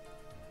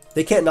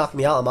 They can't knock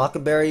me out. I'm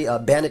Aqua Berry.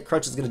 Bandit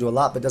Crunch is going to do a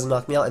lot, but doesn't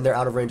knock me out, and they're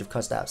out of range of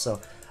Custap.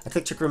 So I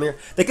click Trick Room here.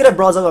 They could have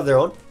Bronzong of their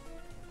own,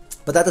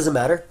 but that doesn't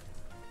matter.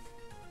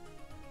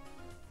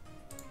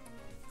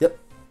 Yep,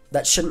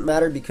 that shouldn't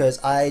matter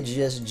because I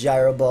just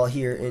Gyro Ball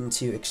here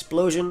into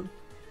Explosion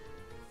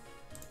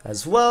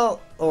as well,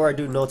 or I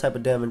do no type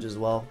of damage as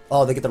well.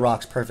 Oh, they get the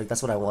rocks. Perfect.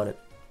 That's what I wanted.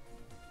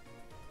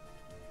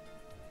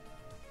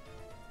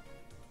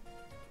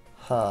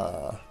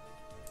 I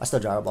still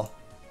Gyro Ball.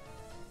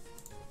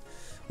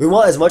 We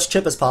want as much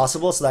chip as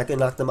possible so that I can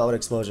knock them out with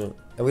Explosion.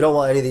 And we don't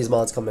want any of these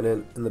mods coming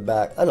in the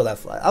back. I know that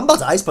fly. I'm about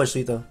to Ice Punch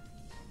Lito.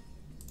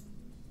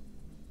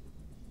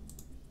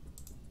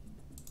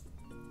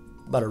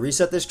 About to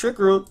reset this Trick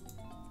Room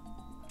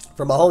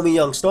for my homie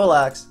Young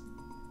Snorlax.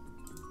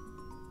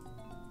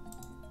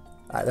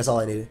 Alright, that's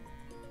all I needed.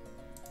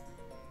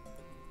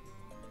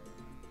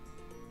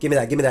 Give me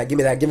that, give me that, give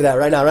me that, give me that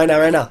right now, right now,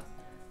 right now.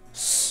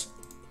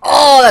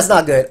 Oh, that's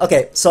not good.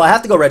 Okay, so I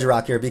have to go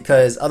Regirock here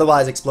because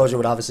otherwise Explosion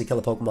would obviously kill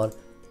a Pokemon.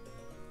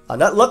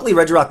 Luckily,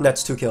 Regirock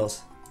nets 2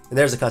 kills. And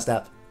there's a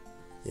Custap.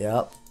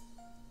 Yep.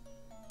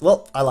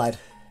 Well, I lied.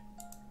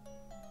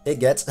 It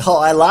gets... Oh,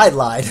 I lied.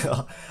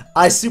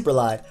 I super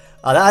lied.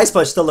 That Ice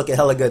Punch still looking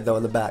hella good, though,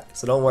 in the back.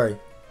 So don't worry.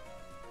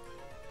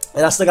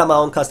 And I still got my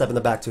own Custap in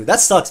the back, too. That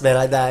sucks, man.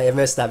 I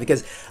missed that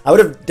because I would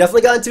have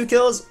definitely gotten 2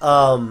 kills.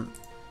 I'm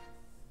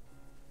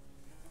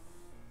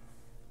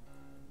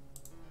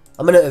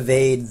going to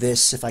evade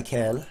this if I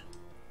can.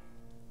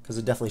 Because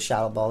they're definitely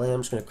Shadow Balling.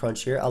 I'm just going to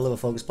crunch here. I'll live a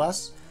Focus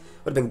Blast.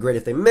 Would have been great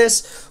if they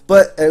miss.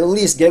 But at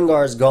least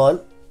Gengar is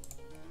gone.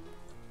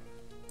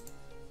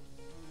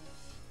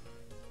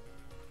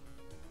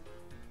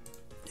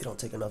 You don't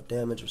take enough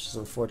damage, which is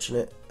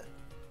unfortunate.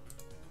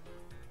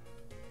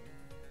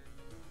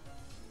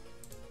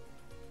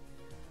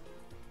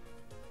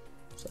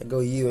 So I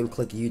go U and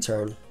click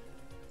U-turn.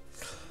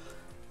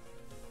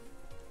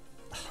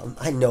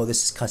 I know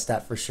this is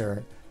Custap for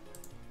sure.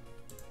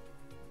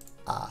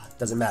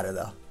 Doesn't matter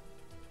though.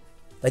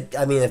 Like,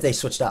 I mean, if they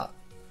switched out.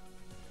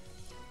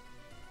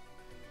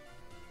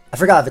 I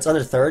forgot if it's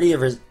under 30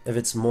 or if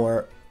it's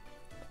more.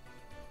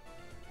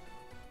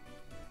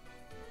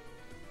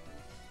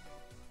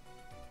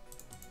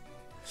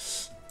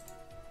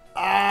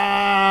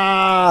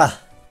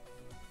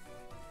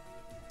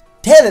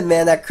 Damn it,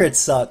 man, that crit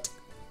sucked.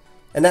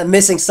 And that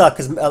missing sucked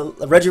because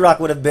Regirock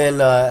would have been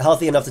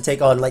healthy enough to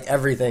take on like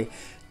everything.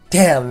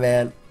 Damn,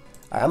 man.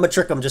 Alright, I'm gonna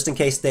trick them just in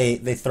case they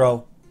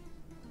throw.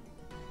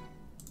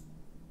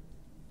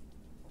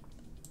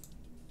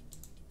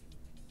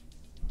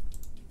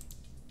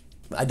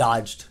 I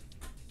dodged.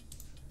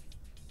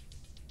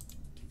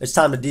 It's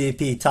time to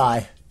DPP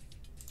tie.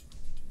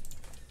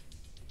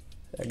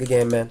 Yeah, good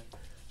game, man.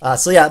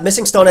 So yeah,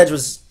 missing Stone Edge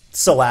was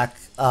so whack.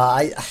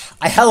 I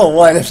hella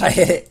won if I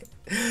hit it.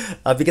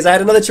 Because I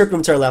had another Trick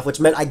Room turn left, which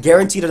meant I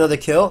guaranteed another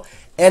kill.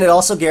 And it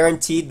also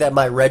guaranteed that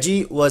my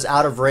Reggie was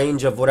out of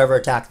range of whatever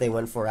attack they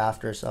went for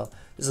after. So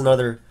this is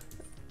another...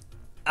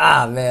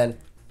 man. A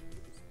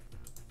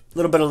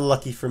little bit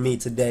unlucky for me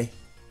today.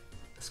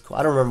 That's cool.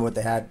 I don't remember what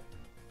they had.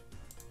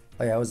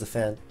 Oh yeah, I was the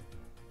fan.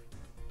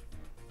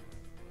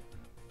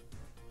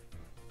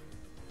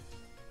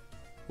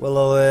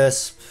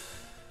 Will-O-Wisp.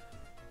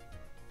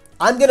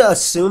 I'm gonna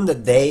assume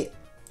that they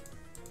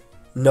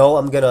know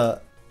I'm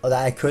gonna... Oh,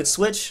 that I could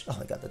switch? Oh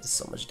my god, that does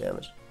so much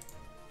damage.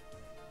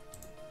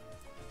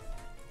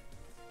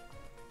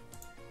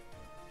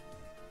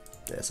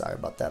 Yeah, sorry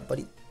about that,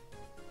 buddy.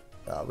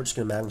 We're just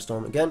gonna Magma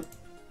Storm again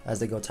as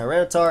they go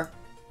Tyranitar.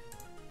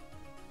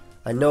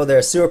 I know they're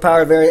a Sewer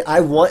Power variant. I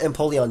want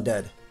Empoleon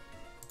dead.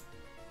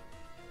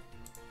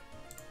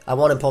 I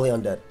want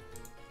Empoleon dead.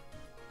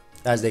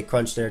 As they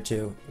crunch there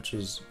too, which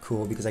is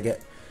cool because I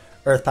get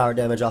Earth Power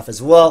damage off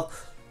as well.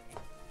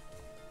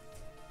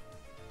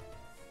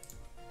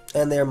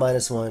 And they're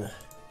 -1.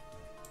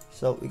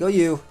 So we go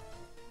U.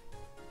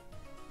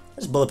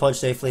 Just Bullet Punch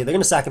safely. They're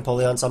going to sack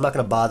Empoleon, so I'm not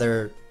going to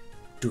bother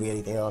doing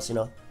anything else, you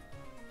know.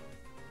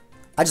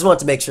 I just wanted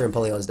to make sure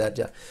Empoleon's dead,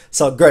 yeah.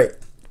 So great.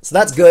 So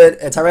that's good.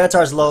 And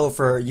Tyranitar's low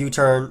for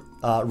U-turn.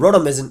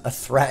 Rotom isn't a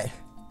threat.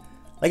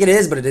 Like it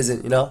is, but it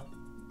isn't, you know.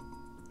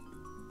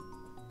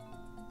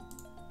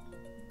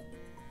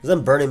 Because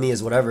them burning me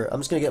is whatever. I'm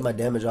just going to get my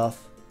damage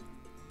off.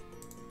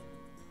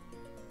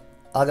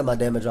 I'll get my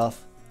damage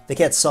off. They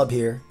can't sub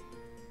here.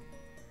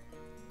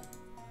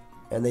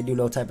 And they do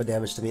no type of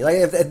damage to me. Like,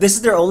 if this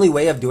is their only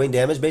way of doing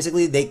damage,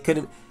 basically, they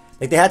couldn't...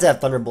 Like, they had to have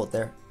Thunderbolt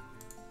there.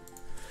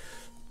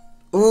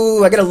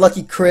 Ooh, I got a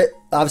lucky crit.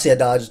 Obviously, I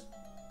dodged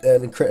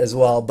and crit as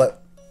well,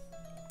 but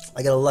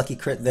I got a lucky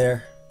crit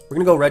there. We're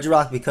going to go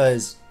Regirock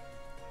because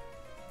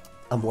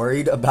I'm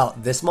worried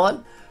about this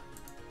mon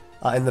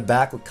in the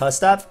back with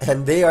Custap,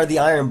 and they are the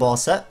Iron Ball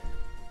set.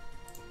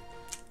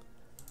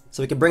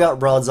 So we can bring out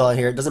Bronzong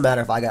here. It doesn't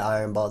matter if I got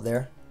Iron Ball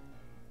there.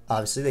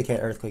 Obviously, they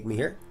can't Earthquake me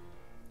here.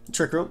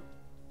 Trick Room.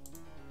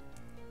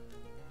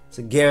 It's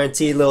a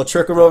guaranteed little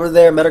Trick Room over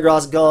there.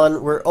 Metagross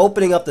gone. We're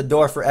opening up the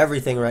door for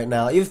everything right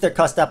now. Even if they're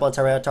Custap on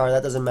Tyranitar,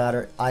 that doesn't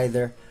matter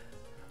either.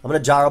 I'm going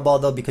to Gyro Ball,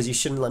 though, because you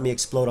shouldn't let me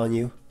explode on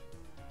you.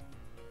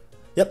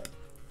 Yep.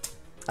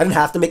 I didn't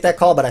have to make that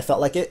call, but I felt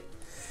like it.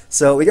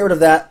 So we get rid of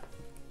that.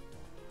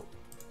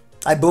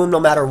 I boom no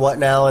matter what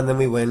now, and then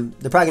we win.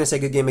 They're probably going to say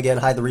good game again,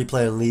 hide the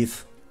replay, and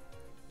leave.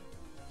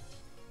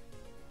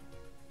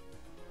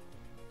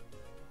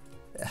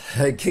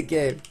 Good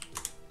game.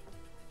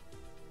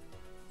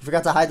 You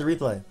forgot to hide the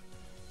replay.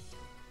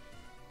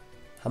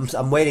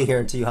 I'm waiting here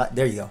until you hide.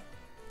 There you go.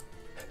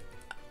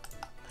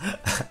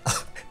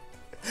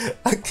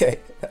 Okay.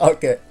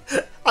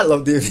 I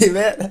love DP,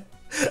 man.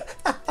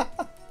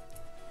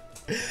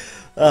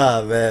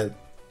 Oh man.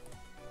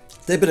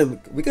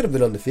 We could have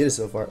been undefeated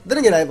so far. Then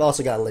again, I've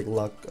also gotten like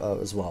luck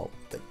as well.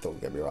 Like, don't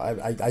get me wrong.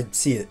 I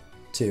see it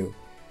too.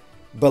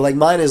 But like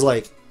mine is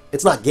like,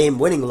 it's not game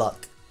winning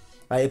luck.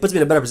 Right? It puts me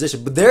in a better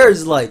position. But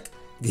theirs is like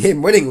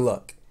game winning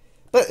luck.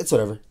 But it's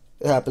whatever.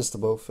 It happens to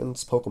both. And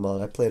it's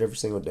Pokemon. I play it every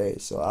single day.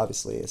 So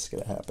obviously it's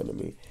going to happen to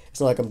me. It's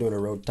not like I'm doing a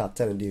road top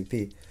 10 in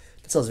DPP.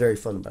 sounds very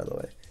fun, by the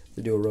way,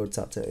 to do a road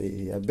top 10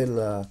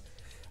 ADP.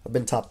 I've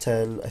been top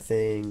 10, I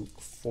think,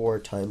 4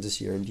 times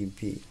this year in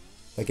DPP.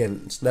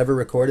 Again, it's never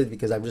recorded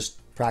because I'm just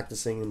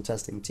practicing and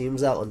testing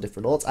teams out on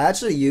different ults. I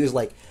actually use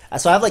like,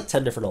 so I have like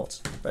 10 different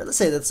ults, right? Let's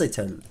say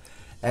 10.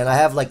 And I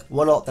have like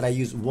one ult that I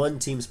use one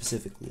team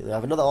specifically. And I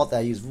have another ult that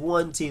I use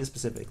one team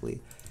specifically.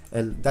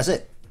 And that's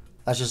it.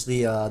 That's just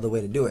the way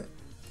to do it.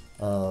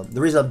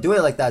 The reason I'm doing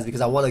it like that is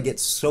because I want to get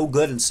so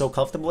good and so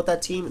comfortable with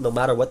that team, no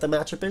matter what the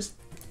matchup is,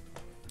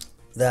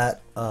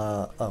 that,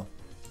 oh.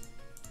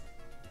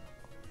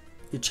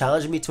 You're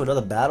challenging me to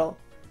another battle?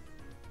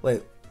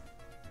 Wait.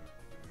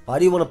 Why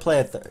do you want to play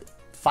a third?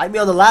 Fight me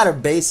on the ladder,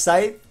 base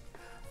site.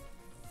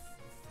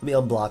 Let me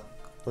unblock.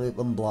 Let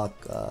me unblock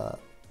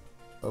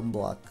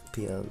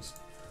PMs.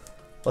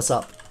 What's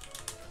up?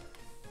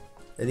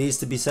 It needs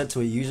to be sent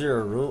to a user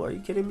or room. Are you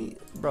kidding me?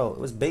 Bro, it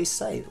was base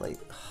site. Like,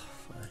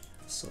 oh,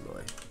 so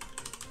annoying.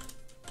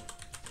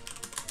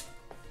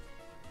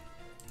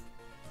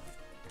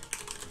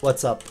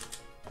 What's up?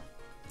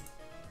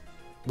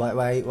 What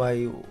are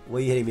you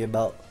hitting me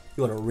about?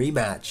 You want a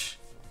rematch?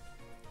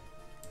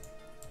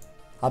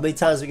 How many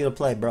times are we gonna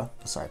play, bro?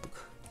 Oh, sorry.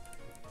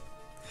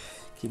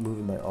 Keep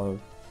moving my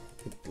arm.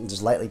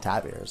 Just lightly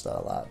tapping here. It's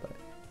not a lot, but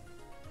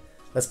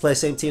let's play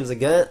same teams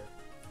again.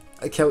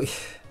 I can't.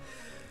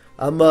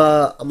 I'm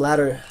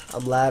ladder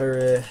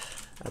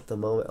at the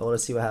moment. I want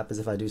to see what happens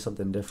if I do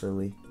something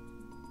differently.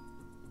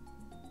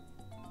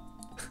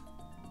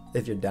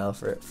 If you're down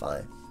for it,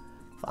 fine,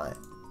 fine.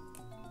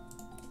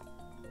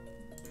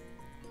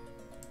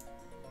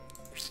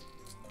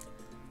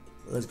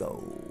 Let's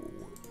go.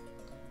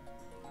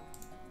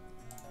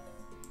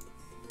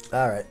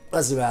 Alright,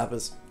 let's see what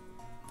happens.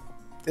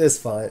 It's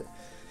fine.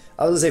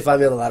 I was gonna say find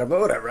me on the ladder, but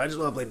whatever. I just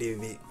want to play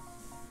DPP.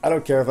 I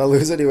don't care if I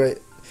lose anyway.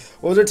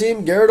 What was our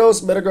team?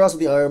 Gyarados, Metagross with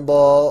the Iron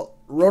Ball,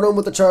 Rotom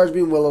with the Charge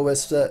Beam,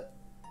 Will-O-Wisp set.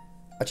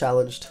 I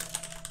challenged.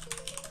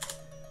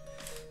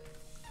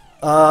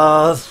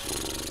 I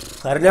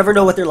never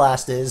know what their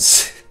last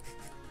is.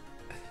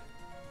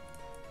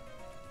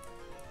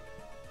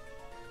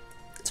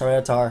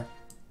 Tyranitar.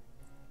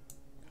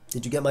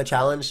 Did you get my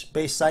challenge,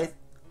 base Scythe?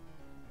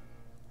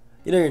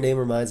 You know, your name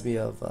reminds me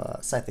of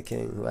Scythe the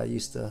King, who I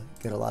used to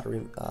get a lot of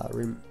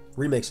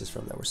remixes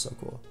from that were so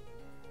cool.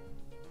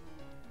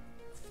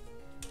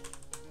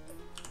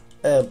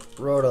 And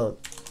Rotom.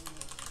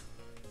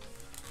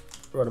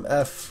 Rotom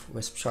F,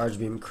 Wisp Charge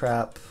Beam,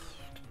 crap.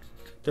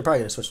 They're probably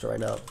going to switch to right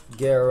now.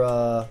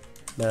 Gara,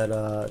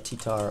 Meta,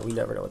 T-Tar, we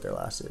never know what their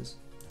last is.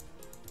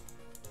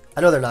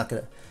 I know they're not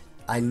going to.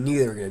 I knew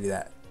they were going to do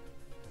that.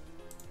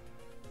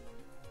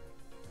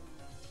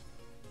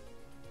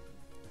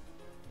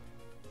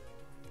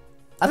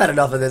 I've had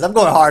enough of this. I'm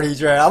going hard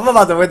each round. I'm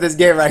about to win this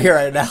game right here,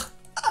 right now.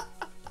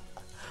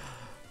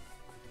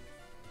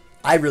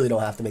 I really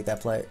don't have to make that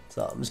play,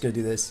 so I'm just going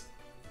to do this.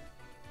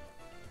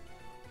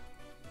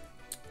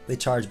 They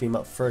charge beam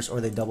up first,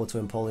 or they double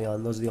to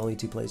Empoleon. Those are the only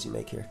two plays you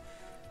make here.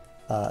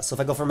 So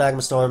if I go for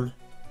Magma Storm,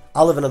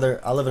 I'll live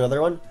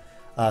another one.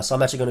 So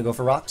I'm actually going to go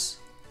for Rocks,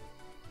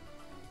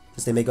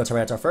 because they may go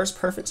Tyranitar first.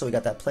 Perfect. So we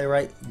got that play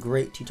right.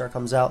 Great. T-Tar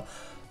comes out,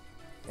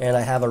 and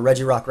I have a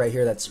Regirock right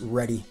here that's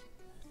ready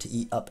to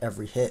eat up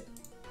every hit.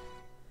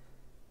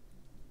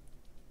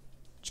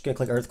 Just gonna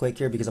click Earthquake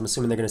here because I'm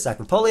assuming they're gonna sack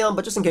Empoleon,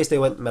 but just in case they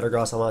went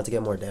Metagross, I wanted to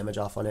get more damage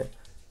off on it.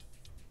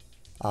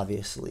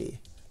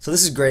 Obviously. So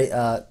this is great.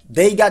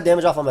 They got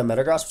damage off on my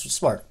Metagross, which is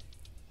smart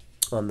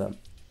on them.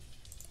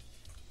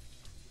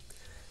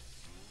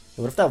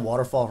 And what if that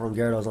Waterfall from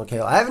Gyarados on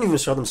KO? I haven't even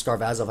shown them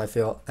Scarf as of, I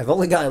feel. I've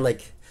only gotten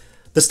like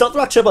the Stumped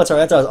Rock chip on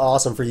Tyranitar is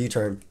awesome for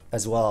U-turn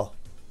as well.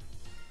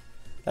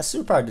 That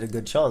Superpower did a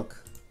good chunk.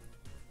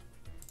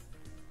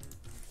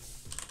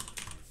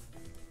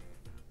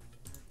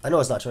 I know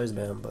it's not choice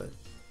band, but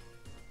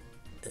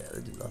yeah,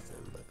 they did nothing.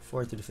 But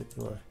 43 to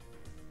 51.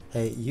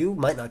 Hey, you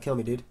might not kill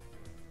me, dude.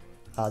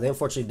 They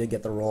unfortunately did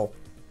get the roll,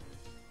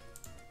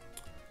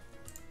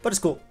 but it's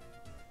cool.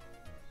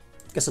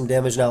 Get some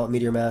damage now with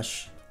Meteor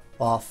Mash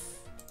off,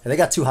 and they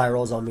got 2 high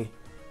rolls on me.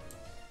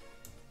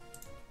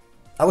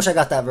 I wish I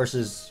got that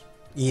versus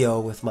EO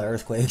with my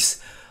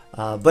Earthquakes,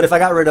 but if I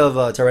got rid of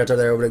Tyranitar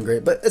there, it would have been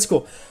great. But it's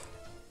cool.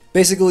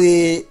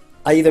 Basically,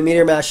 I either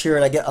Meteor Mash here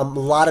and I get a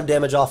lot of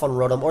damage off on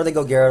Rotom, or they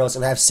go Gyarados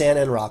and I have Sand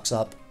and Rocks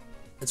up.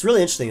 It's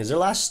really interesting. Is their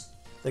last...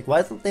 Like,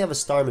 why don't they have a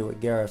Starmie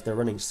with Gyara if they're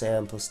running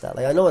Sand plus that?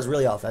 Like, I know it's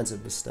really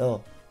offensive, but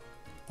still.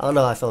 I don't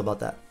know how I feel about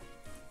that.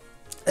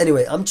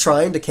 Anyway, I'm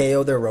trying to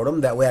KO their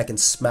Rotom. That way I can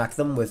smack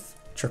them with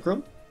Trick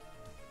Room.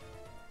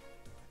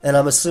 And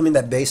I'm assuming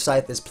that Base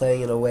Scythe is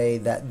playing in a way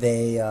that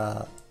they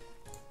are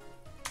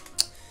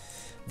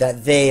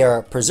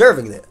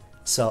preserving it.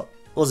 So,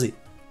 we'll see.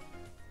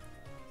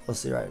 We'll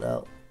see right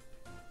now.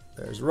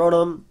 There's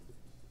Rotom.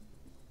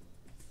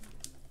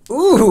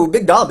 Ooh,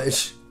 big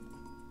damage.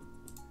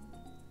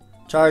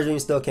 Charge Beam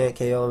still can't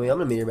KO me. I'm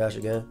going to Meteor Mash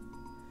again.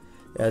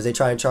 As they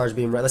try and Charge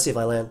Beam right. Let's see if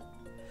I land.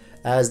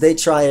 As they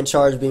try and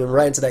Charge Beam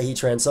right into that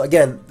Heatran. So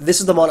again, this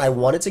is the one I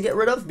wanted to get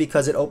rid of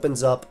because it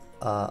opens up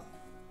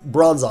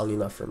Bronzong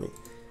enough for me.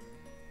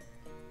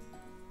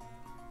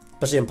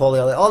 Especially in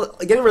Polio. All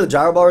getting rid of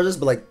gyro bar resist,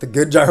 but like the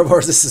good gyro bar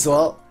resist as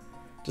well,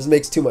 just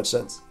makes too much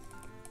sense.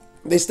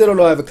 They still don't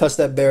know I have a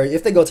Custap Berry.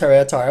 If they go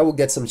Tyranitar, I will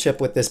get some chip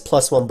with this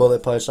 +1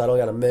 Bullet Punch, so I don't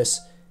gotta miss.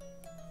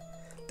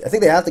 I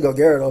think they have to go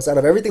Gyarados out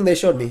of everything they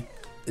showed me,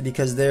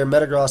 because their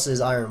Metagross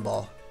is Iron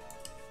Ball.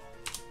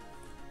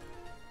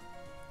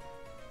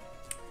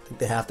 I think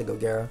they have to go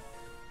Gyara.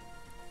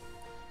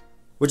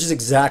 Which is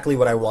exactly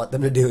what I want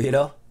them to do, you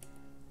know?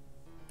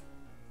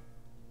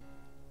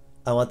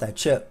 I want that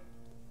chip.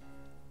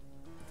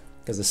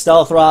 Because the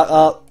Stealth Rock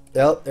up.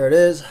 Yep, there it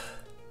is.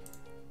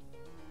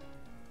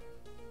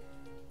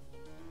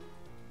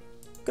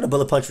 Gonna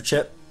Bullet Punch for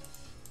chip.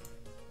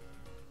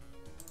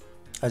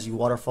 As you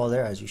Waterfall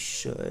there, as you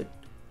should.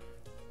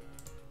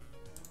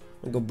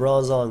 Gonna go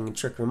Bronzong and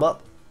Trick Room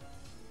up.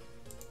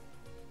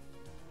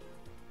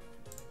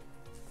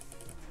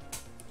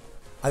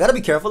 I gotta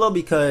be careful though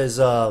because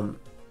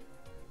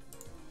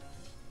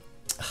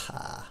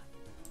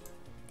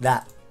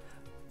that.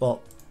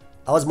 Well,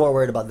 I was more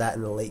worried about that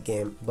in the late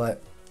game,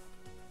 but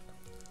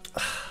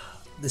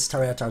this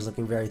Tyranitar is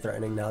looking very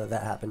threatening now that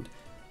that happened.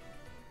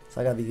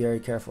 So I gotta be very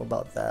careful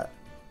about that.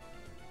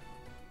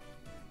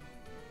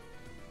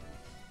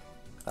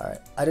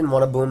 Alright, I didn't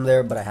want to boom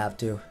there, but I have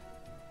to.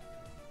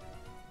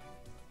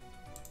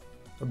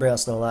 I'll bring out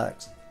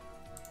Snorlax.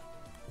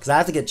 Because I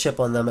have to get chip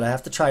on them, and I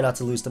have to try not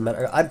to lose to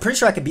Metagross. I'm pretty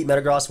sure I could beat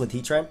Metagross with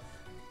Heatran,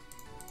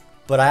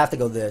 but I have to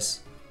go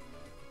this.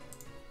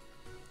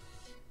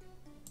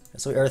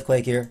 So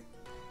Earthquake here.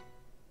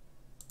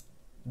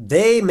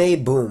 They may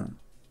boom.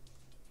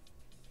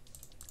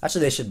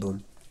 Actually, they should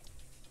boom.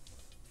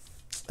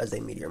 As they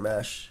Meteor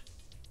Mash.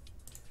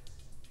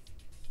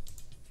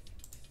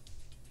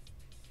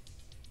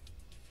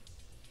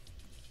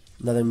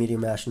 Another Meteor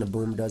Mash and a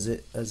boom does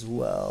it as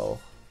well.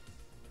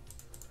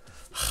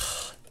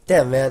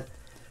 Damn, man.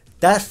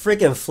 That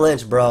freaking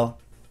flinch, bro.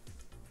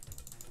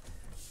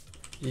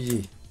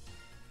 GG.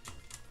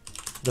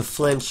 The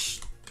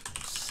flinch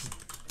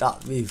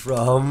stopped me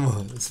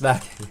from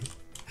smacking me.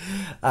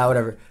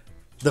 Whatever.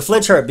 The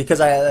flinch hurt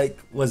because I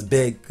was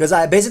big. Because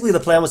basically the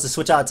plan was to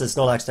switch out to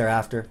Snorlax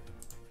thereafter.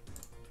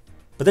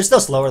 But they're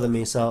still slower than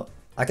me, so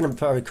I can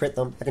probably crit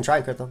them. I can try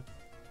and crit them.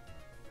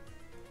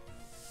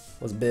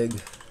 Was big,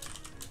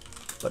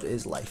 but it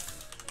is life.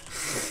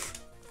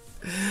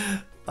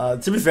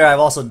 To be fair, I've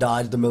also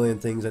dodged a million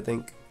things, I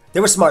think.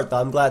 They were smart, though.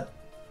 I'm glad.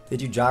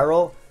 Did you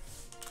gyro?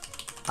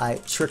 I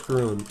Trick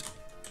Roomed.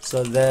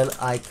 So then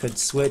I could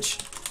switch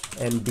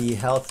and be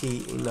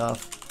healthy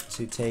enough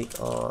to take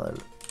on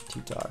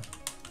Tutar.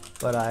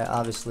 But I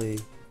obviously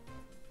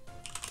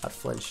got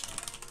flinched.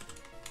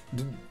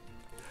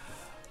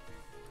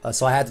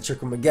 So I had to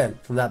Trick Room again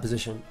from that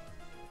position.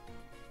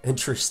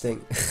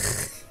 Interesting.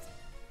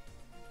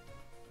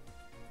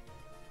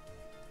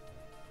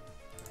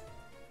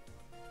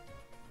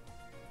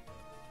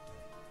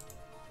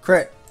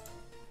 Crit.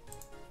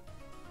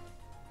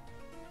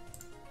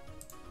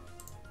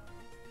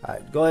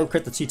 Alright, go ahead and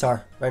crit the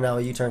Cheetar right now,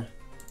 a U-turn.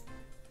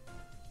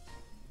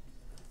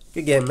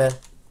 Good game, man.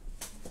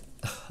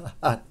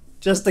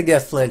 Just to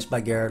get flinched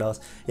by Gyarados.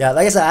 Yeah,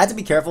 like I said, I had to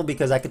be careful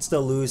because I could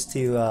still lose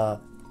to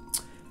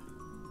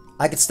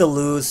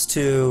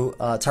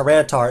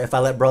Tyranitar if I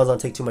let Bronzong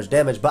take too much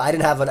damage, but I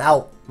didn't have an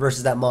out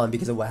versus that Mon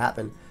because of what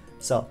happened.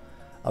 So,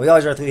 we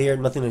always are through here,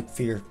 nothing to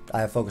fear.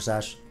 I have Focus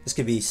Sash. This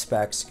could be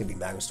Specs, could be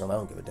Magma Storm, I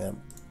don't give a damn.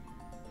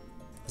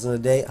 This is the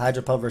day,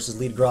 Hydro Pump versus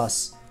Lead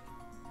Gross.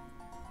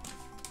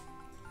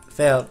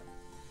 Fam,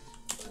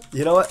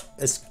 you know what?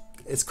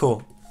 It's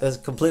cool. Let's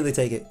completely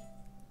take it.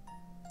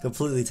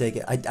 Completely take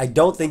it. I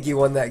don't think you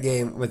won that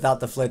game without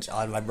the flinch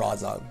on my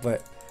Bronzong,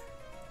 but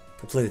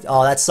completely.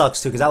 Oh, that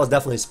sucks too, because that was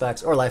definitely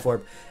Specs or Life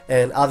Orb,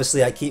 and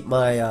obviously I keep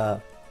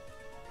my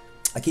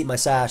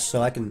Sash,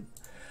 so I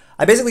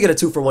basically get a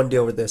 2-for-1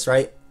 deal with this,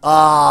 right?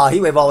 Heat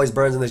Wave always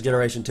burns in this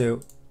generation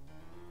too.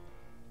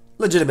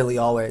 Legitimately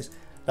always.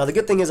 Now the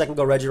good thing is I can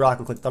go Regirock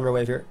and click Thunder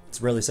Wave here.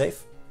 It's really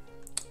safe.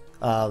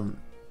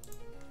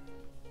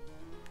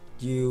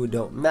 You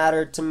don't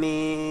matter to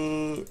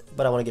me,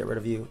 but I want to get rid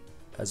of you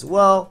as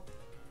well.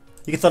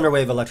 You can Thunder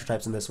Wave Electro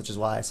types in this, which is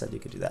why I said you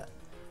could do that.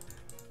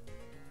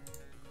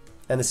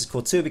 And this is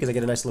cool too because I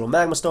get a nice little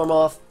Magma Storm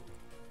off.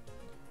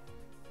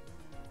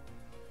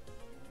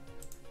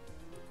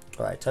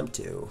 Alright, Temp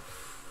 2.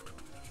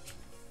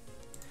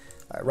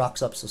 Alright,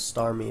 Rock's up, so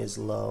Starmie is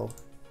low.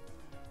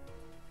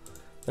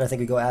 Then I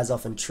think we go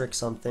Azelf and Trick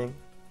something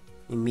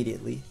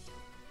immediately.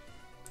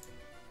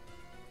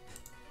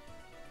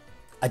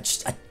 I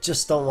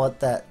just don't want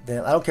that.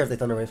 Damn, I don't care if they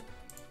Thunder Wave.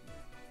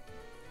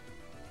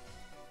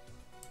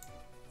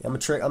 Yeah, I'm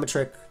gonna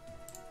trick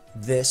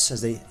this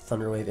as they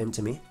Thunder Wave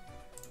into me,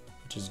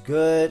 which is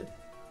good.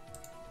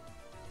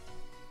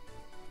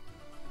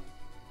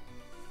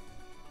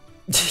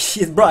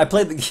 Bro, I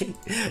played the game.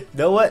 You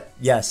know what?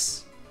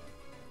 Yes.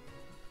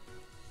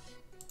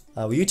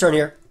 Will you turn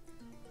here?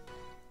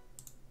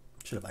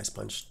 Should have Ice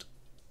Punched.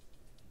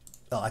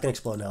 Oh, I can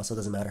explode now, so it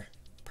doesn't matter.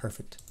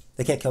 Perfect.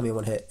 They can't kill me in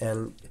one hit.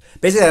 And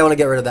basically, I want to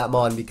get rid of that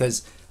Mon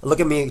because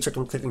look at me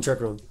clicking Trick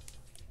Room.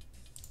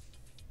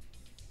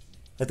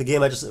 Like the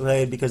game I just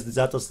played, because the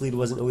Zapdos lead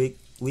wasn't a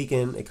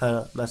weakened, it kind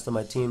of messed up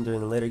my team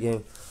during the later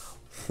game.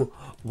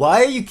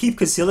 Why are you keep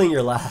concealing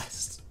your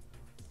last?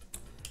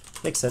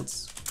 Makes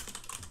sense.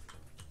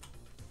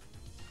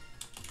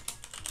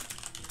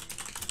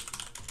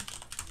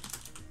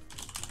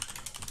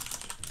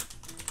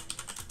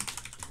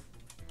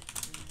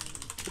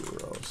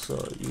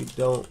 So you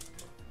don't.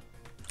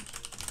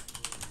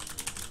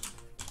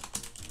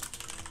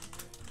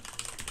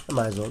 I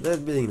might as well. They're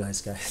being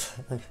nice, guys.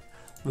 Let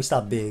me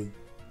stop being.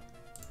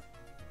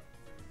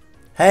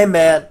 Hey,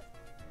 man.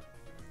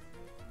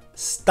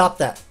 Stop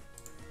that.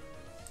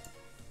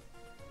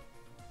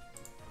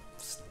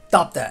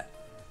 Stop that.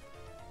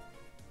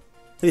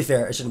 To be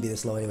fair, it shouldn't be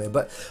this low anyway,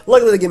 but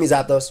luckily they give me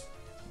Zapdos.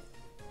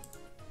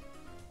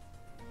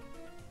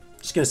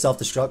 Just gonna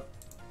self-destruct.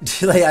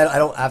 Like, I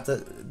don't have to.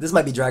 This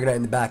might be Dragonite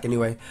in the back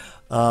anyway.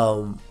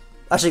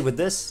 Actually, with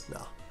this,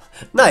 no.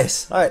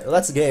 Nice. All right, well,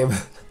 that's the game.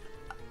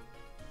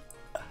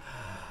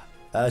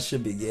 That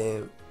should be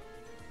game.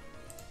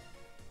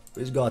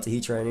 We just go out to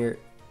Heatran here.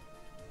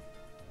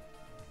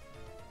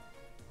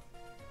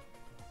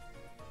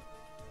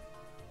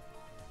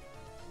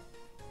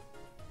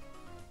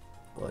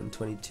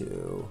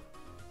 .122,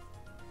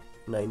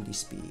 90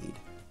 speed.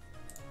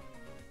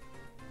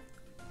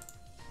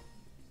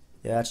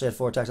 Yeah, I actually had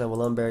 4 attacks on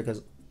Walumberry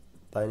because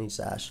I need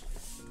Sash.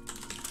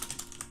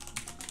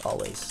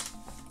 Always.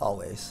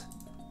 Always.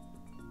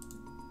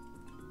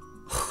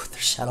 Their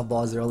Shadow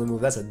Ball is their only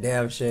move. That's a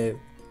damn shame.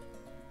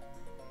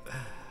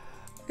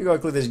 You're going to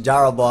include this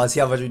Gyro Ball, see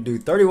how much we do.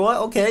 31?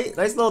 Okay,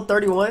 nice little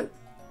 31.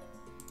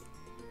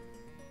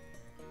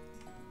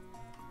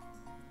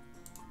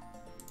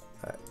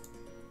 Alright.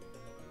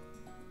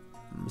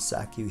 I'm going to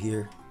sack you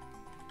here.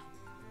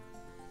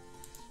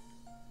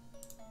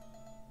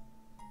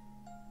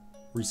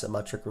 Reset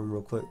my Trick Room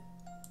real quick.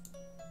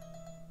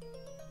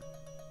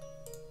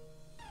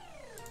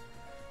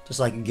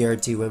 Just like a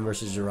guarantee win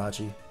versus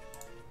Jirachi.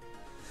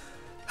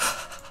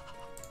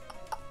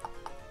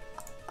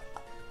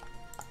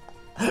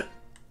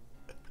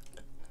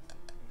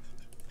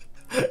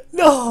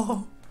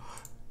 No!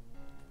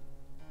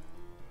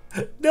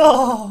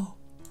 No!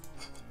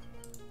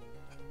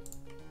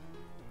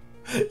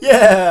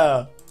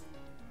 Yeah!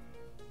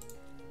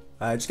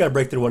 Alright, just gotta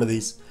break through one of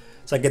these.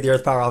 So I get the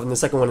Earth Power off, and the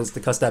second one is to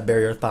cuss that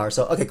barrier Earth Power.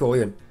 So, okay, cool, we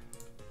win.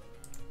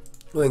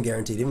 We win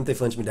guaranteed. Even if they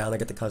flinch me down, I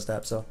get the cuss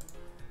tap, so.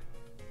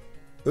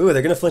 Ooh,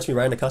 they're gonna flinch me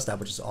right into cuss tap,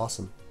 which is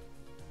awesome.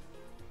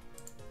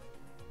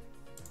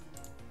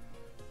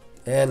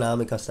 And now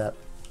I'm in cuss tap.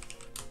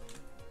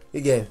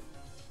 Good game.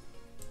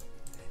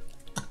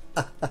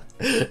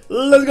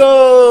 Let's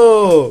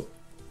go!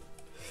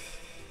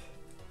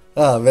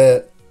 Oh,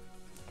 man.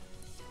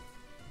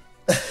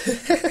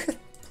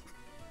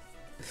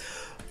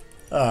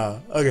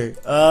 Okay.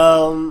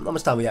 How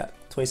much time we got?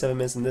 27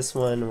 minutes in this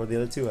one, or the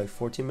other two, like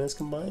 14 minutes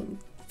combined?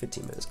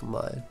 15 minutes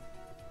combined.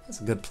 That's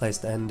a good place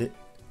to end it.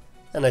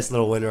 A nice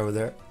little winner over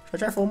there. Should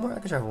I try for one more? I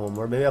can try for one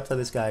more. Maybe I'll play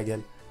this guy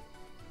again.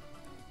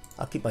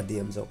 I'll keep my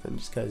DMs open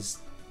just because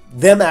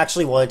them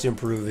actually wanting to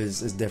improve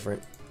is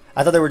different.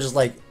 I thought they were just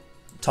like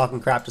talking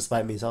crap to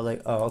spite me, so I was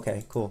like, oh,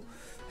 okay, cool.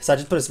 So I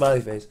just put a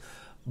smiley face.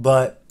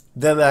 But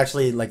them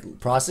actually like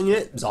processing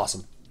it is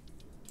awesome.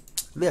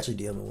 Let me actually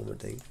DM one more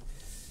thing.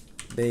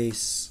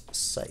 Base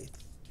Scythe.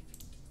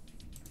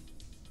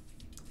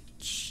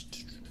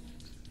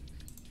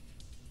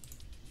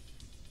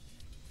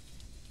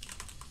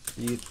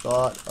 You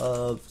thought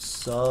of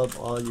sub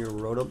on your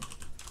Rotom?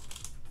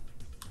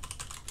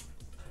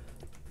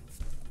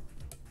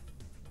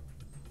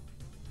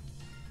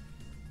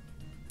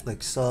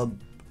 Like sub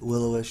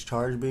Willowish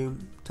Charge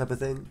Beam type of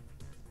thing?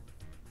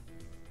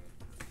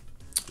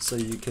 So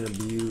you can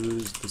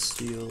abuse the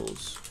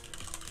Steel's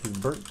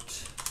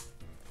Convert.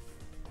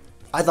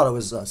 I thought it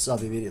was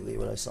sub immediately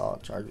when I saw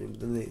Charge Beam,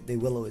 but then they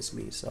Will-O-Wisp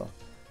me, so.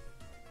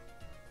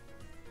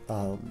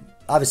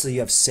 Obviously you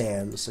have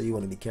sand, so you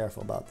want to be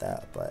careful about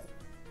that, but.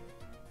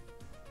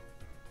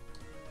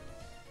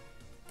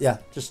 Yeah,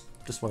 just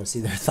want to see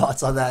their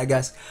thoughts on that, I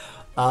guess.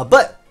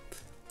 But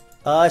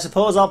I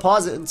suppose I'll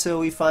pause it until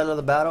we find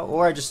another battle,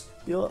 or I just,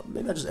 you know,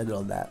 maybe I just end it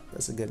on that.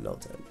 That's a good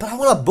note to end. But I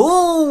want to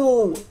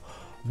boom!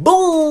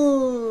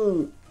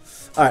 Boom!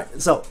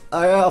 Alright, so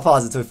I'll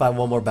pause it until we find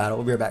one more battle.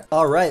 We'll be right back.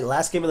 Alright,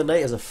 last game of the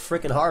night is a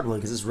freaking hard one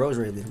because it's Rose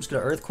Raid. I'm just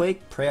going to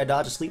Earthquake, pray I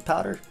dodge a Sleep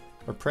Powder,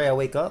 or pray I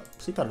wake up.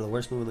 Sleep Powder is the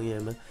worst move in the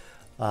game, man.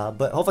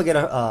 But hopefully I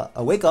get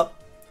a wake up.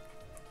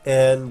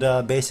 And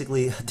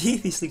basically,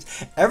 DP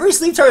sleeps. Every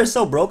sleep turn is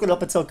so broken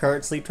up until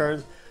current sleep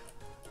turns.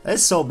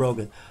 It's so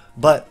broken.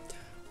 But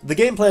the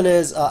game plan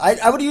is,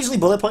 I would usually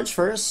Bullet Punch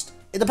first.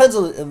 It depends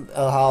on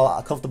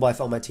how comfortable I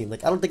felt my team.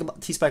 Like, I don't think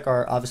T-Spike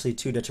are obviously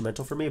too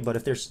detrimental for me, but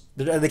if there's...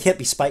 And they can't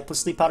be Spike plus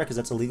Sleep Powder because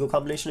that's a legal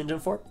combination in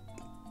Gen 4.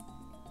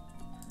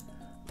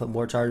 Put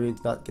more charge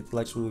means not get the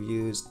election move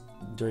used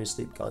during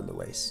sleep gone to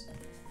waste.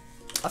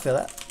 I feel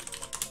that.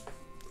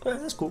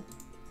 Alright, that's cool.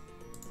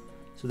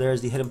 So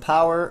there's the Hidden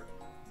Power.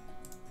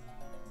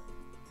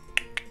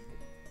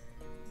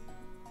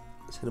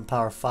 It's Hidden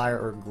Power, Fire,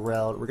 or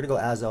Ground. We're going to go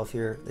Azelf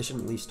here. They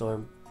shouldn't Leaf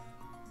Storm.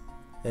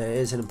 And it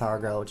is hidden power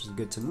ground, which is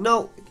good to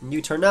know. It can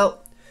U-turn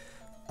out.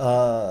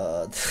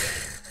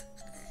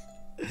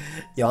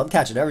 Yo, I'm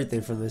catching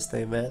everything from this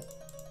thing, man.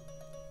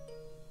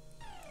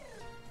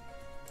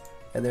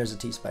 And there's a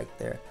T-Spike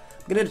there.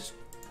 I'm gonna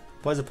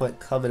Poison Point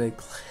coming in.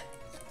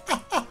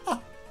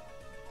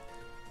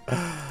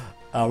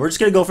 We're just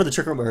gonna go for the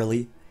Trick Room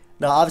early.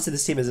 Now, obviously,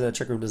 this team isn't a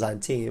Trick Room design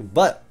team,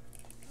 but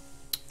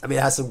I mean,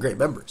 it has some great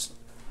members.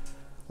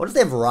 What if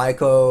they have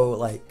Raikou,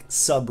 like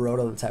sub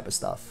Rotom type of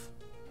stuff?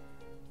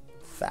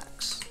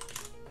 Facts.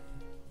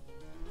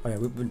 Okay,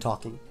 we've been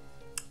talking.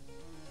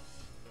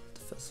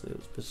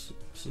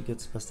 She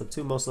gets messed up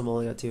too. Most of them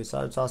only got 2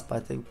 side toss, but I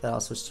think that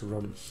I'll switch to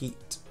Rotom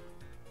Heat.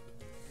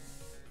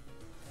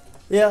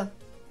 Yeah.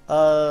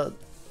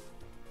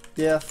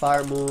 Yeah,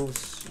 fire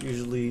moves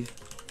usually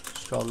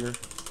stronger.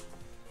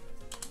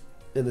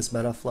 In this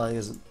meta, flying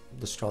isn't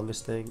the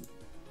strongest thing.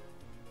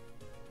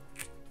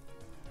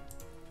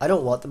 I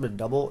don't want them to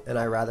double, and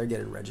I rather get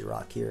in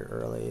Regirock here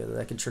early, and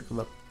I can trick them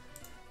up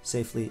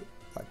safely.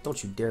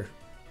 Don't you dare!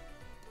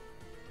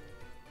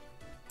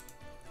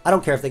 I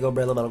don't care if they go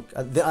Breloom.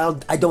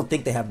 I don't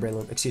think they have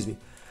Breloom. Excuse me.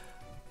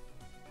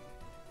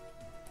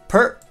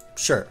 Pert,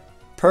 sure.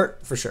 Pert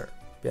for sure.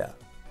 Yeah.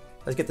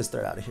 Let's get this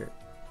threat out of here.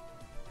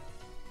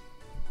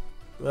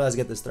 Let's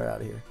get this threat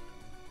out of here.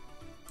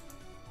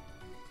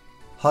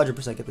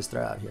 100% get this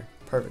threat out of here.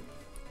 Perfect.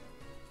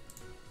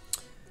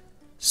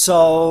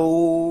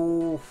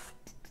 So,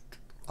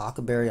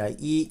 Akaberry I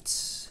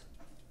eat.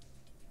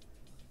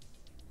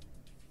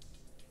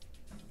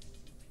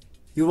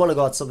 You want to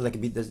go out something that can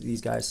beat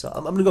these guys. So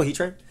I'm going to go Heat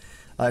Train.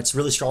 It's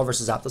really strong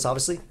versus Zapdos,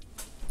 obviously.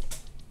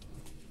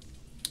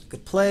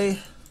 Good play.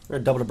 We're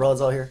going to double the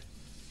Bronze out here.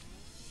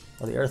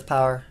 On the Earth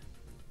Power.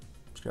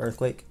 Just going to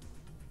Earthquake.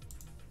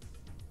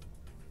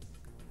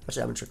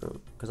 Actually, I'm going to Trick Room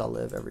because I'll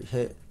live every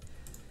hit.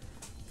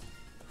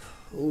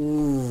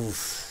 Ooh.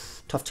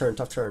 Tough turn,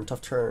 tough turn,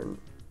 tough turn.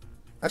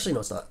 Actually, no,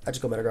 it's not. I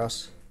just go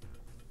Metagross.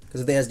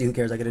 Because if they SD, who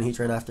cares? I get in Heat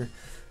Train after.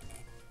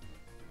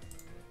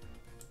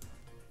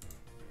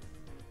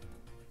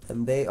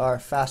 And they are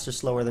faster,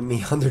 slower than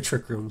me on their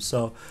Trick Room.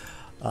 So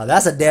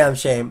that's a damn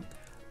shame.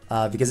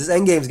 Because this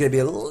endgame is going to be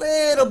a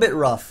little bit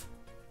rough.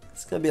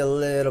 It's going to be a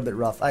little bit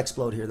rough. I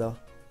explode here, though.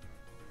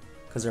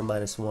 Because they're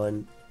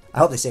 -1. I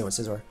hope they stay with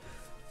Scizor.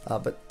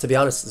 But to be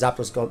honest,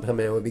 Zapdos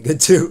coming in would be good,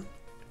 too.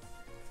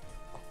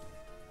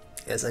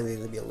 Yes, I think it's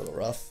going to be a little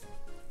rough.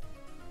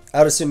 I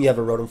would assume you have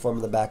a Rotom form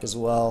in the back as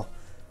well.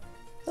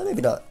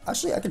 Maybe not.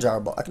 Actually, I can Gyro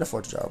Ball. I can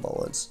afford to Gyro Ball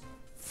once.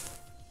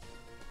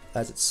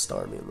 As it's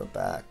Starmie in the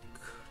back.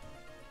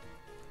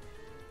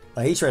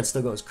 My Heatran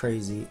still goes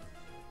crazy.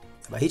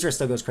 My Heatran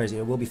still goes crazy.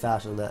 It will be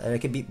faster than that. And I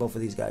can beat both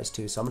of these guys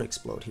too. So I'm going to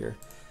explode here.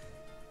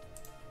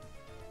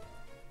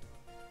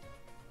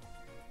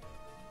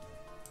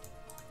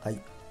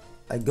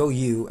 I go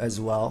U as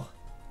well.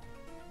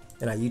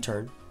 And I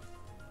U-turn.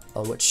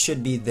 What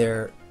should be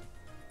their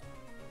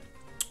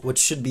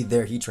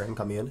Heatran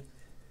coming in.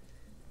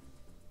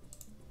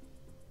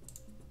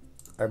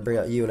 I bring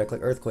out U and I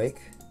click Earthquake.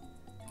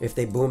 If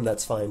they boom,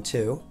 that's fine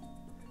too.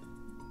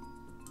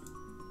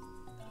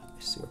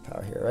 Super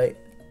power here, right?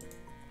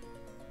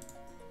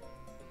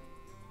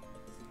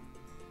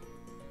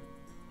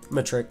 I'm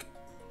gonna trick.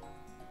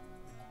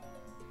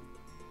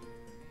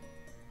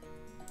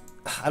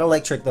 I don't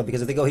like trick though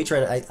because if they go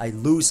Heatran, I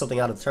lose something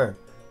out of the turn.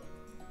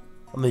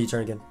 I'm gonna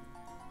U-turn again.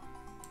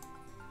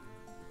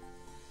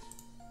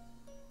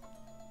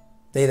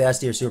 They the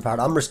SD are super powered.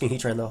 I'm risking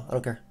Heatran though. I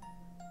don't care.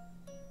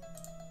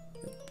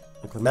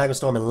 I click Magma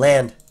Storm and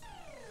land.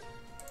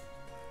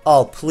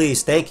 Oh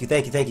please, thank you,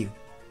 thank you, thank you.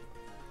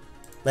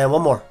 Land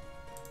one more.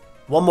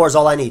 One more is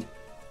all I need.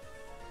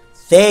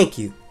 Thank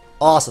you.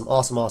 Awesome,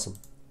 awesome, awesome.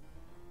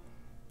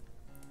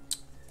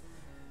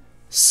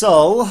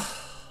 So,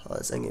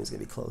 this endgame is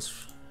going to be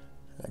close.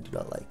 I do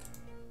not like.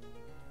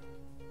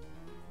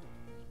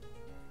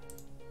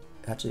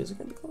 Actually, is it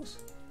going to be close?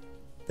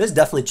 This is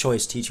definitely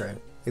choice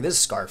T-Train. Like, this is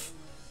Scarf.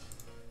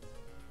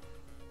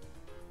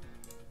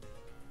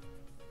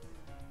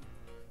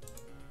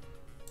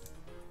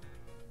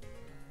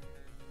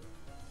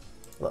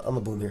 Well, I'm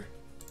a boom here.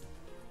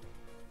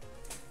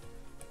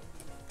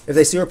 If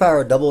they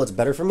superpower or double, it's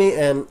better for me,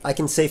 and I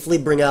can safely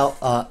bring out,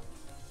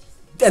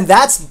 and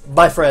that's,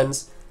 my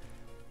friends,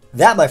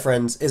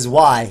 is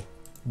why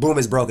BOOOOOM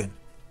is broken.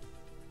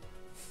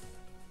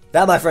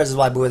 That, my friends, is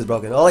why BOOOOOOM is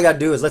broken. All I gotta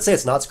do is, let's say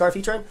it's not Scarf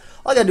Heatran,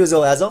 all I gotta do is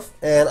go Azelf,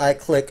 and I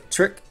click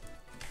Trick.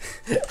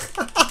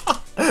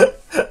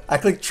 I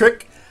click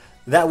Trick.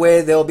 That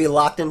way they'll be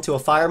locked into a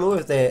fire move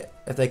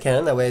if they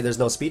can. That way there's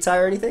no speed tie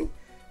or anything.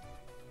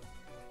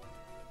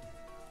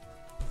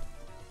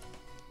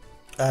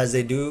 As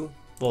they do.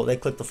 Well, they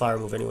click the fire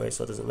move anyway,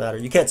 so it doesn't matter.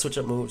 You can't switch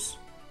up moves.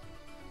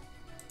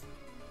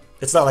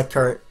 It's not like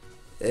current.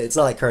 It's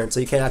not like current, so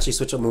you can't actually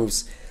switch up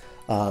moves.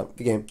 The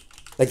game,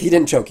 like he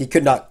didn't choke. He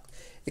could not.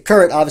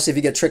 Current, obviously, if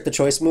you get tricked the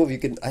choice move, you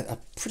can. I'm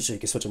pretty sure you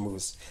can switch up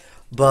moves,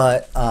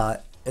 but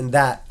in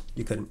that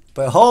you couldn't.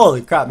 But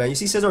holy crap, man! You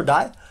see Scizor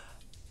die?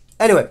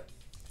 Anyway,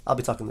 I'll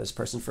be talking to this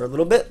person for a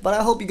little bit, but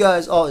I hope you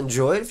guys all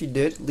enjoyed. If you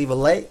did, leave a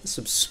like,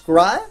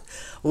 subscribe.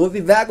 We'll be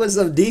back with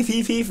some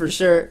DPP for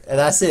sure, and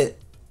that's it.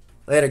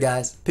 Later,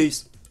 guys.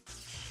 Peace.